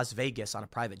Tokyo to Las Vegas on a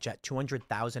private jet?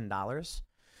 $200,000?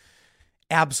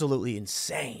 Absolutely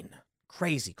insane.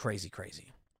 Crazy, crazy,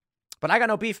 crazy. But I got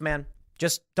no beef, man.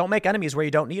 Just don't make enemies where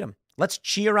you don't need them. Let's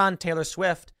cheer on Taylor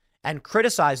Swift and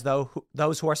criticize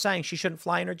those who are saying she shouldn't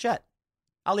fly in her jet.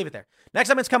 I'll leave it there. Next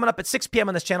time, it's coming up at 6 p.m.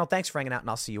 on this channel. Thanks for hanging out, and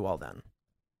I'll see you all then.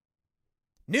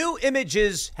 New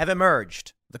images have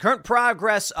emerged. The current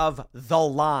progress of The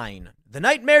Line, the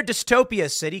nightmare dystopia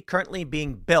city currently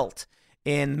being built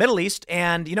in the Middle East.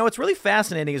 And, you know, what's really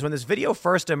fascinating is when this video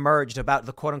first emerged about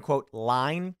the quote-unquote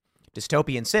line,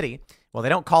 dystopian city, well, they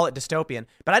don't call it dystopian,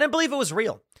 but I didn't believe it was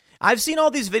real. I've seen all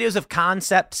these videos of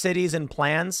concept cities and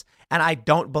plans, and I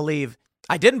didn't believe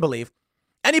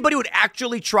anybody would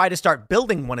actually try to start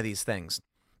building one of these things.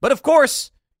 But of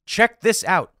course, check this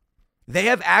out. They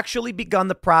have actually begun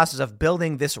the process of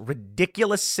building this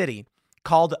ridiculous city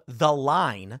called The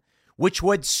Line, which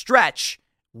would stretch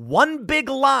one big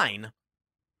line.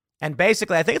 And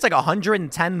basically, I think it's like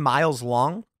 110 miles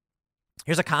long.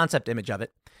 Here's a concept image of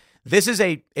it.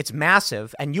 It's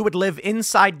massive, and you would live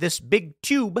inside this big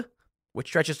tube, which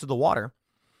stretches to the water.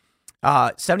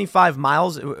 75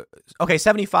 miles. Okay,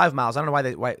 75 miles. I don't know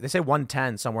why they say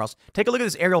 110 somewhere else. Take a look at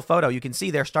this aerial photo. You can see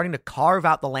they're starting to carve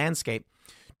out the landscape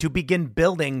to begin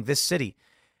building this city.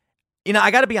 You know,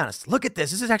 I got to be honest. Look at this.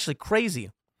 This is actually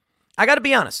crazy. I got to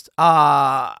be honest.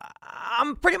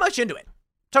 I'm pretty much into it.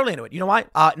 Totally into it. You know why?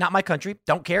 Not my country.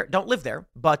 Don't care. Don't live there.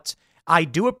 But I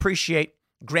do appreciate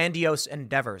grandiose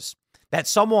endeavors. That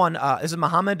someone, this is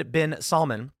Mohammed bin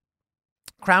Salman,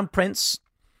 Crown Prince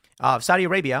of Saudi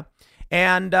Arabia,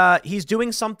 and he's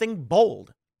doing something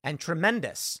bold and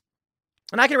tremendous.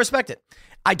 And I can respect it.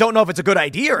 I don't know if it's a good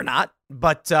idea or not,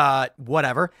 but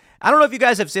whatever. I don't know if you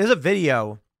guys have seen, there's a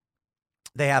video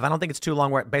they have. I don't think it's too long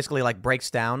where it basically like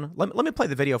breaks down. Let me play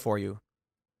the video for you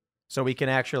so we can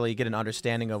actually get an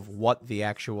understanding of what the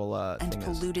actual thing is.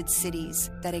 Polluted cities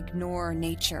that ignore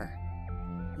nature.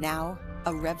 Now,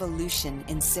 a revolution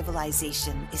in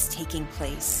civilization is taking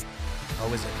place.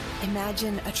 Oh, is it?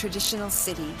 Imagine a traditional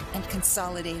city and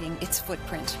consolidating its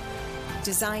footprint,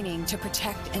 designing to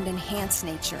protect and enhance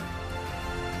nature.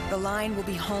 The Line will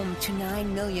be home to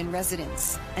 9 million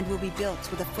residents and will be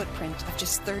built with a footprint of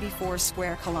just 34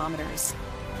 square kilometers.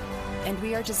 And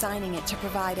we are designing it to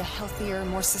provide a healthier,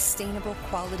 more sustainable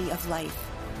quality of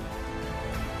life.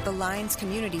 The Line's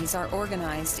communities are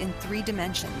organized in 3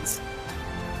 dimensions.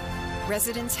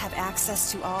 Residents have access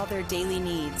to all their daily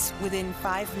needs within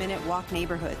 5-minute walk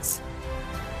neighborhoods.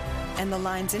 And the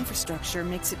Line's infrastructure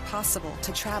makes it possible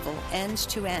to travel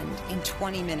end-to-end in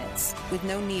 20 minutes with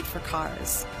no need for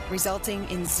cars, resulting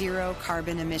in 0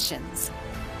 carbon emissions.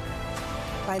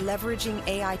 By leveraging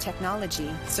AI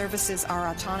technology, services are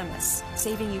autonomous,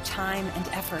 saving you time and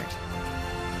effort.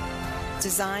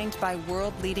 Designed by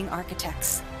world-leading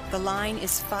architects, the Line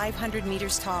is 500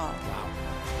 meters tall,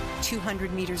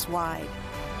 200 meters wide,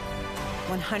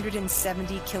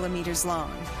 170 kilometers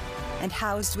long, and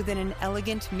housed within an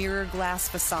elegant mirror glass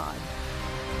facade.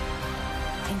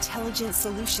 Intelligent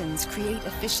solutions create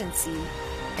efficiency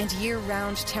and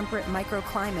year-round temperate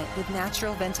microclimate with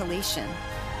natural ventilation.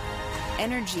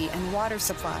 Energy and water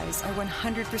supplies are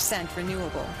 100%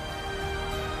 renewable.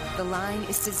 The Line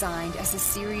is designed as a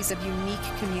series of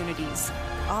unique communities,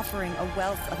 offering a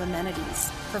wealth of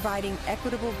amenities, providing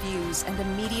equitable views and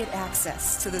immediate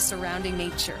access to the surrounding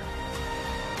nature.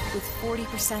 with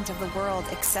 40% of the world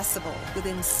accessible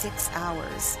within 6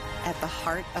 hours at the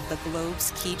heart of the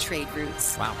globe's key trade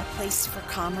routes. Wow. A place for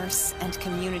commerce and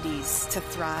communities to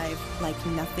thrive like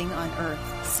nothing on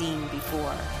Earth seen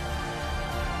before.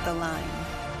 The Line,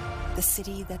 the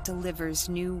city that delivers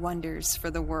new wonders for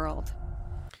the world.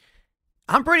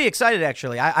 I'm pretty excited,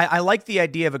 actually. I like the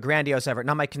idea of a grandiose effort.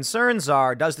 Now, my concerns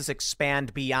are, does this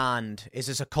expand beyond? Is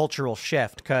this a cultural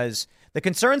shift? Because the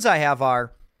concerns I have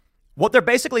are, what they're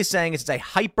basically saying is it's a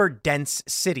hyper-dense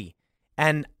city.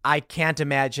 And I can't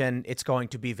imagine it's going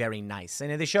to be very nice.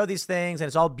 And they show these things, and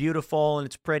it's all beautiful, and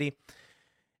it's pretty.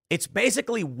 It's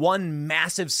basically one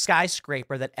massive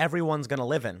skyscraper that everyone's going to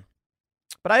live in.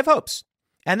 But I have hopes.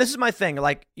 And this is my thing.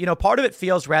 Like, part of it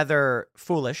feels rather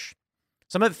foolish.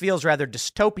 Some of it feels rather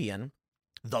dystopian.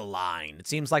 The Line. It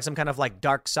seems like some kind of like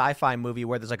dark sci-fi movie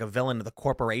where there's like a villain of the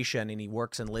corporation and he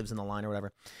works and lives in the line or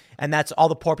whatever. And that's all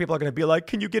the poor people are going to be like,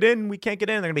 can you get in? We can't get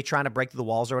in. They're going to be trying to break through the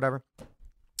walls or whatever.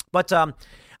 But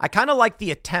I kind of like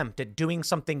the attempt at doing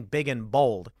something big and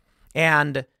bold.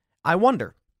 And I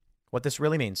wonder what this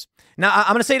really means. Now,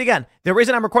 I'm going to say it again. The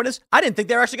reason I'm recording this, I didn't think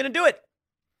they were actually going to do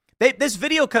it. This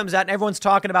video comes out and everyone's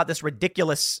talking about this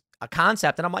ridiculous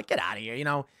concept. And I'm like, get out of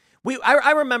here,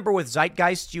 I remember with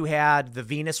Zeitgeist, you had the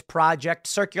Venus Project,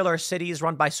 circular cities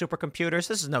run by supercomputers.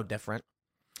 This is no different.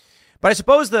 But I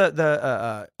suppose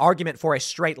the argument for a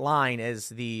straight line is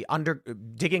the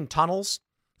digging tunnels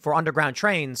for underground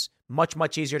trains, much,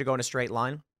 much easier to go in a straight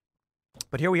line.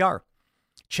 But here we are.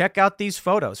 Check out these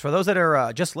photos. For those that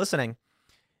are just listening,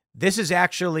 this is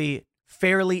actually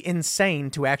fairly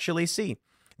insane to actually see.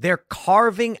 They're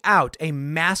carving out a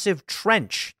massive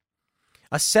trench,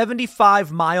 a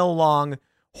 75-mile-long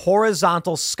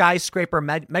horizontal skyscraper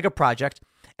mega project,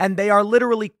 and they are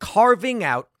literally carving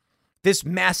out this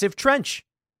massive trench.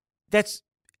 That's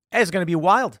going to be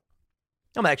wild.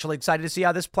 I'm actually excited to see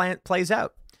how this plan plays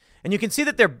out. And you can see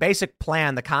that their basic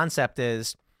plan, the concept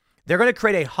is they're going to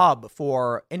create a hub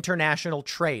for international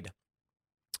trade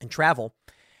and travel.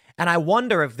 And I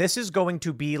wonder if this is going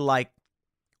to be like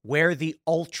where the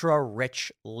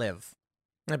ultra-rich live.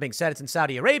 That being said, it's in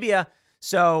Saudi Arabia.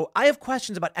 So I have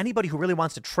questions about anybody who really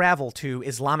wants to travel to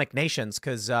Islamic nations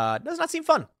because it does not seem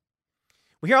fun.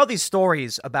 We hear all these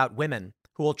stories about women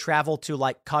who will travel to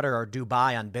like Qatar or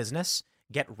Dubai on business,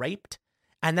 get raped,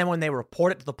 and then when they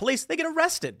report it to the police, they get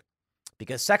arrested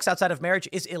because sex outside of marriage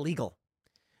is illegal.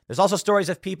 There's also stories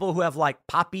of people who have like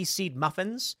poppy seed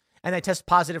muffins and they test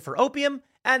positive for opium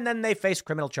and then they face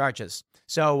criminal charges.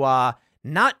 So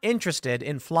not interested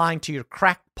in flying to your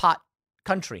crackpot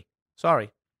country.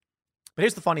 Sorry. But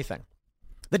here's the funny thing.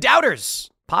 The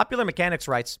doubters. Popular Mechanics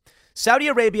writes, Saudi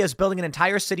Arabia is building an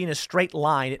entire city in a straight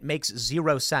line. It makes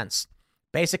zero sense.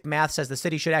 Basic math says the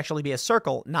city should actually be a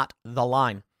circle, not the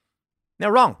line.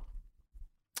 They're wrong.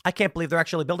 I can't believe they're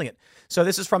actually building it. So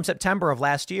this is from September of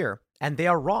last year, and they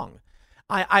are wrong.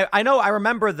 I know. I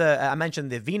remember I mentioned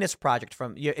the Venus Project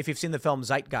from, if you've seen the film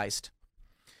Zeitgeist.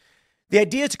 The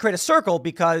idea is to create a circle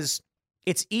because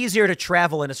it's easier to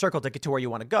travel in a circle to get to where you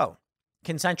want to go.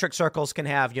 Concentric circles you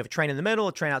have a train in the middle,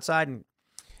 a train outside. And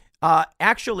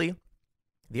actually,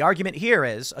 the argument here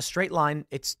is a straight line.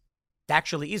 It's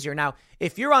actually easier. Now,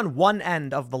 if you're on one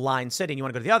end of the line sitting, you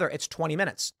want to go to the other, it's 20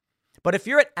 minutes. But if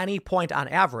you're at any point on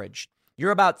average,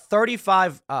 you're about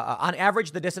 35. On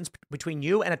average, the distance between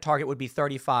you and a target would be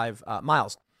 35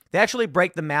 miles. They actually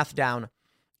break the math down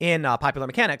in Popular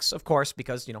Mechanics, of course,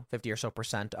 because, 50 or so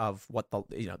 % of what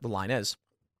the line is.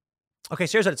 Okay,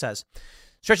 so here's what it says.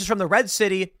 Stretches from the Red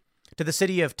Sea to the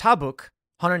city of Tabuk,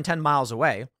 110 miles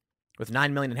away, with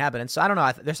 9 million inhabitants. I don't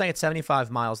know. They're saying it's 75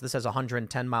 miles. This has a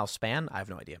 110-mile span. I have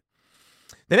no idea.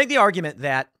 They make the argument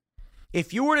that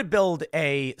if you were to build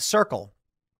a circle,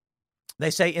 they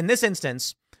say in this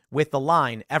instance, with the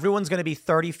line, everyone's going to be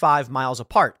 35 miles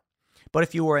apart. But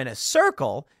if you were in a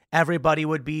circle, everybody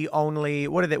would be only,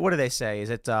 what do they say?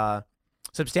 Is it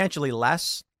substantially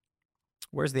less?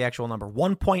 Where's the actual number?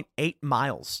 1.8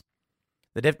 miles.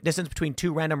 The distance between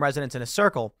two random residents in a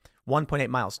circle, 1.8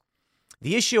 miles.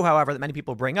 The issue, however, that many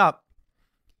people bring up,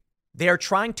 they are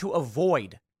trying to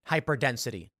avoid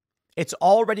hyperdensity. It's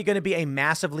already going to be a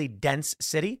massively dense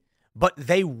city, but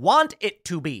they want it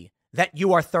to be that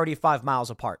you are 35 miles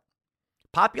apart.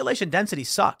 Population density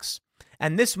sucks.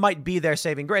 And this might be their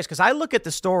saving grace. Because I look at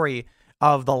the story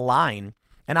of the line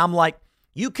and I'm like,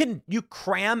 you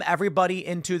cram everybody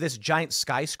into this giant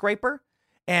skyscraper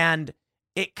and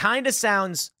it kind of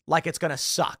sounds like it's going to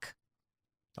suck.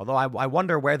 Although I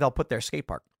wonder where they'll put their skate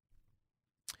park.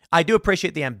 I do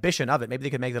appreciate the ambition of it. Maybe they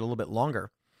could make it a little bit longer.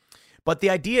 But the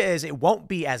idea is it won't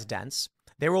be as dense.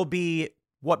 There will be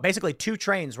basically two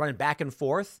trains running back and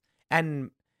forth.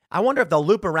 And I wonder if they'll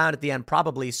loop around at the end,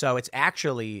 probably. So it's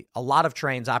actually a lot of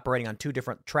trains operating on 2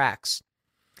 different tracks.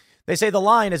 They say the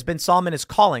line, as Bin Salman is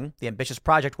calling the ambitious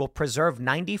project, will preserve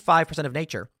 95% of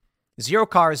nature, 0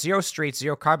 cars, 0 streets,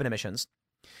 0 carbon emissions.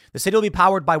 The city will be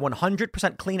powered by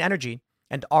 100% clean energy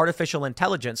and artificial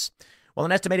intelligence, while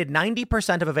an estimated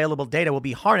 90% of available data will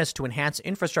be harnessed to enhance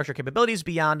infrastructure capabilities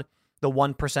beyond the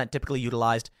 1% typically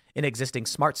utilized in existing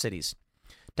smart cities.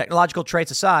 Technological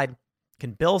traits aside,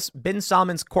 can Bin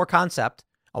Salman's core concept,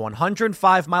 a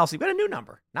 105-mile city, we got a new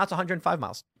number, now it's 105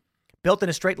 miles, built in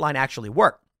a straight line, actually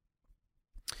work?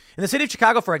 In the city of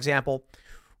Chicago, for example,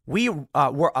 if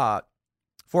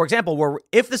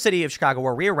the city of Chicago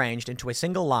were rearranged into a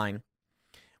single line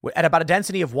at about a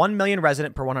density of 1 million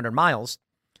resident per 100 miles,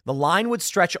 the line would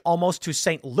stretch almost to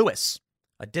St. Louis,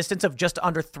 a distance of just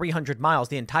under 300 miles.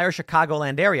 The entire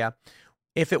Chicagoland area,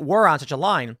 if it were on such a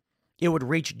line, it would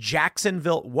reach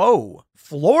Jacksonville,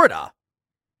 Florida.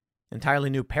 Entirely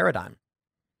new paradigm.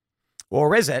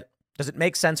 Or is it? Does it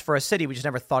make sense for a city? We just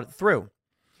never thought it through.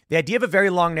 The idea of a very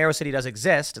long, narrow city does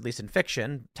exist, at least in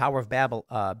fiction. Tower of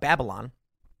Babylon,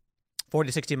 40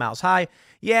 to 60 miles high.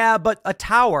 Yeah, but a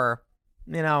tower,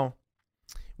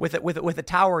 with a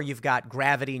tower, you've got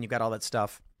gravity and you've got all that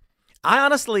stuff.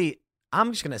 I'm just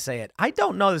going to say it. I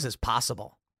don't know this is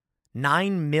possible.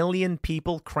 9 million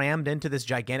people crammed into this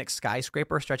gigantic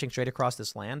skyscraper stretching straight across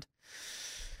this land.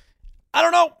 I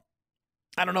don't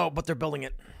know, but they're building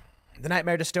it. The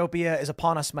nightmare dystopia is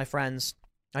upon us, my friends.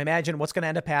 I imagine what's going to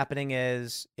end up happening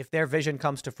is if their vision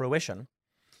comes to fruition,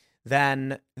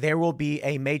 then there will be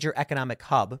a major economic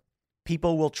hub.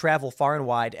 People will travel far and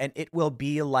wide, and it will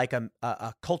be like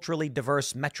a culturally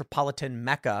diverse metropolitan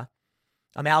mecca,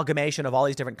 amalgamation of all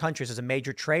these different countries as a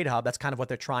major trade hub. That's kind of what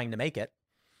they're trying to make it.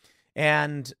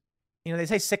 And, they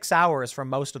say 6 hours from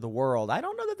most of the world. I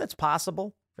don't know that that's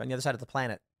possible. On the other side of the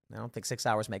planet, I don't think 6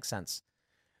 hours makes sense.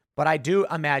 But I do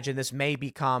imagine this may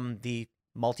become the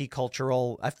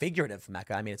multicultural, a figurative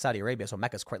Mecca. I mean, it's Saudi Arabia, so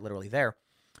Mecca is quite literally there.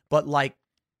 But like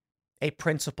a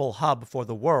principal hub for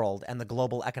the world, and the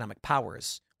global economic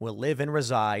powers will live and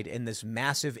reside in this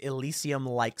massive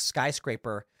Elysium-like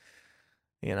skyscraper.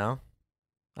 I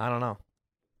don't know.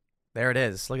 There it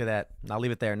is. Look at that. I'll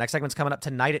leave it there. Next segment's coming up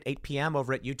tonight at 8 p.m.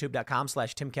 over at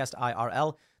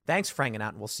youtube.com/TimCastIRL. Thanks for hanging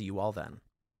out, and we'll see you all then.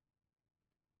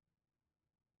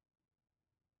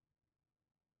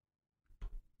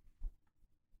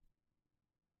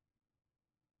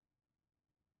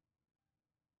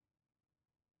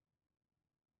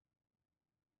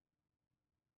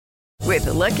 With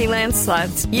the Lucky Land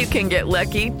Slots, you can get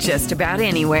lucky just about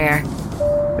anywhere.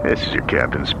 This is your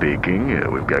captain speaking.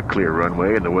 We've got clear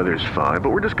runway and the weather's fine, but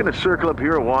we're just going to circle up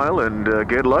here a while and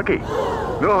get lucky.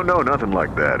 No, nothing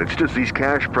like that. It's just these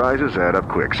cash prizes add up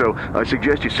quick. So I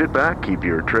suggest you sit back, keep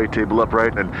your tray table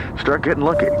upright, and start getting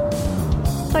lucky.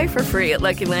 Play for free at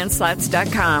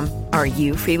LuckyLandSlots.com. Are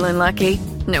you feeling lucky?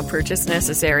 No purchase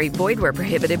necessary. Void where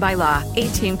prohibited by law.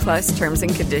 18+ terms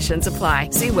and conditions apply.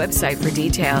 See website for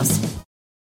details.